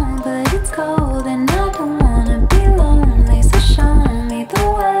should know, but it's cold and I don't wanna be lonely, so show me the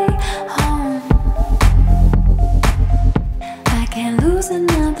way home. I can't lose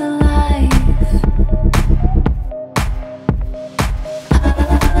another life.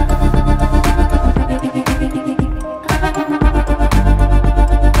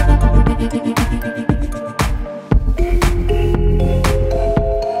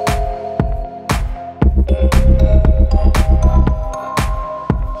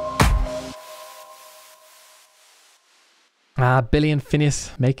 Billy and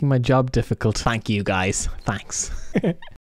Phineas making my job difficult. Thank you, guys. Thanks.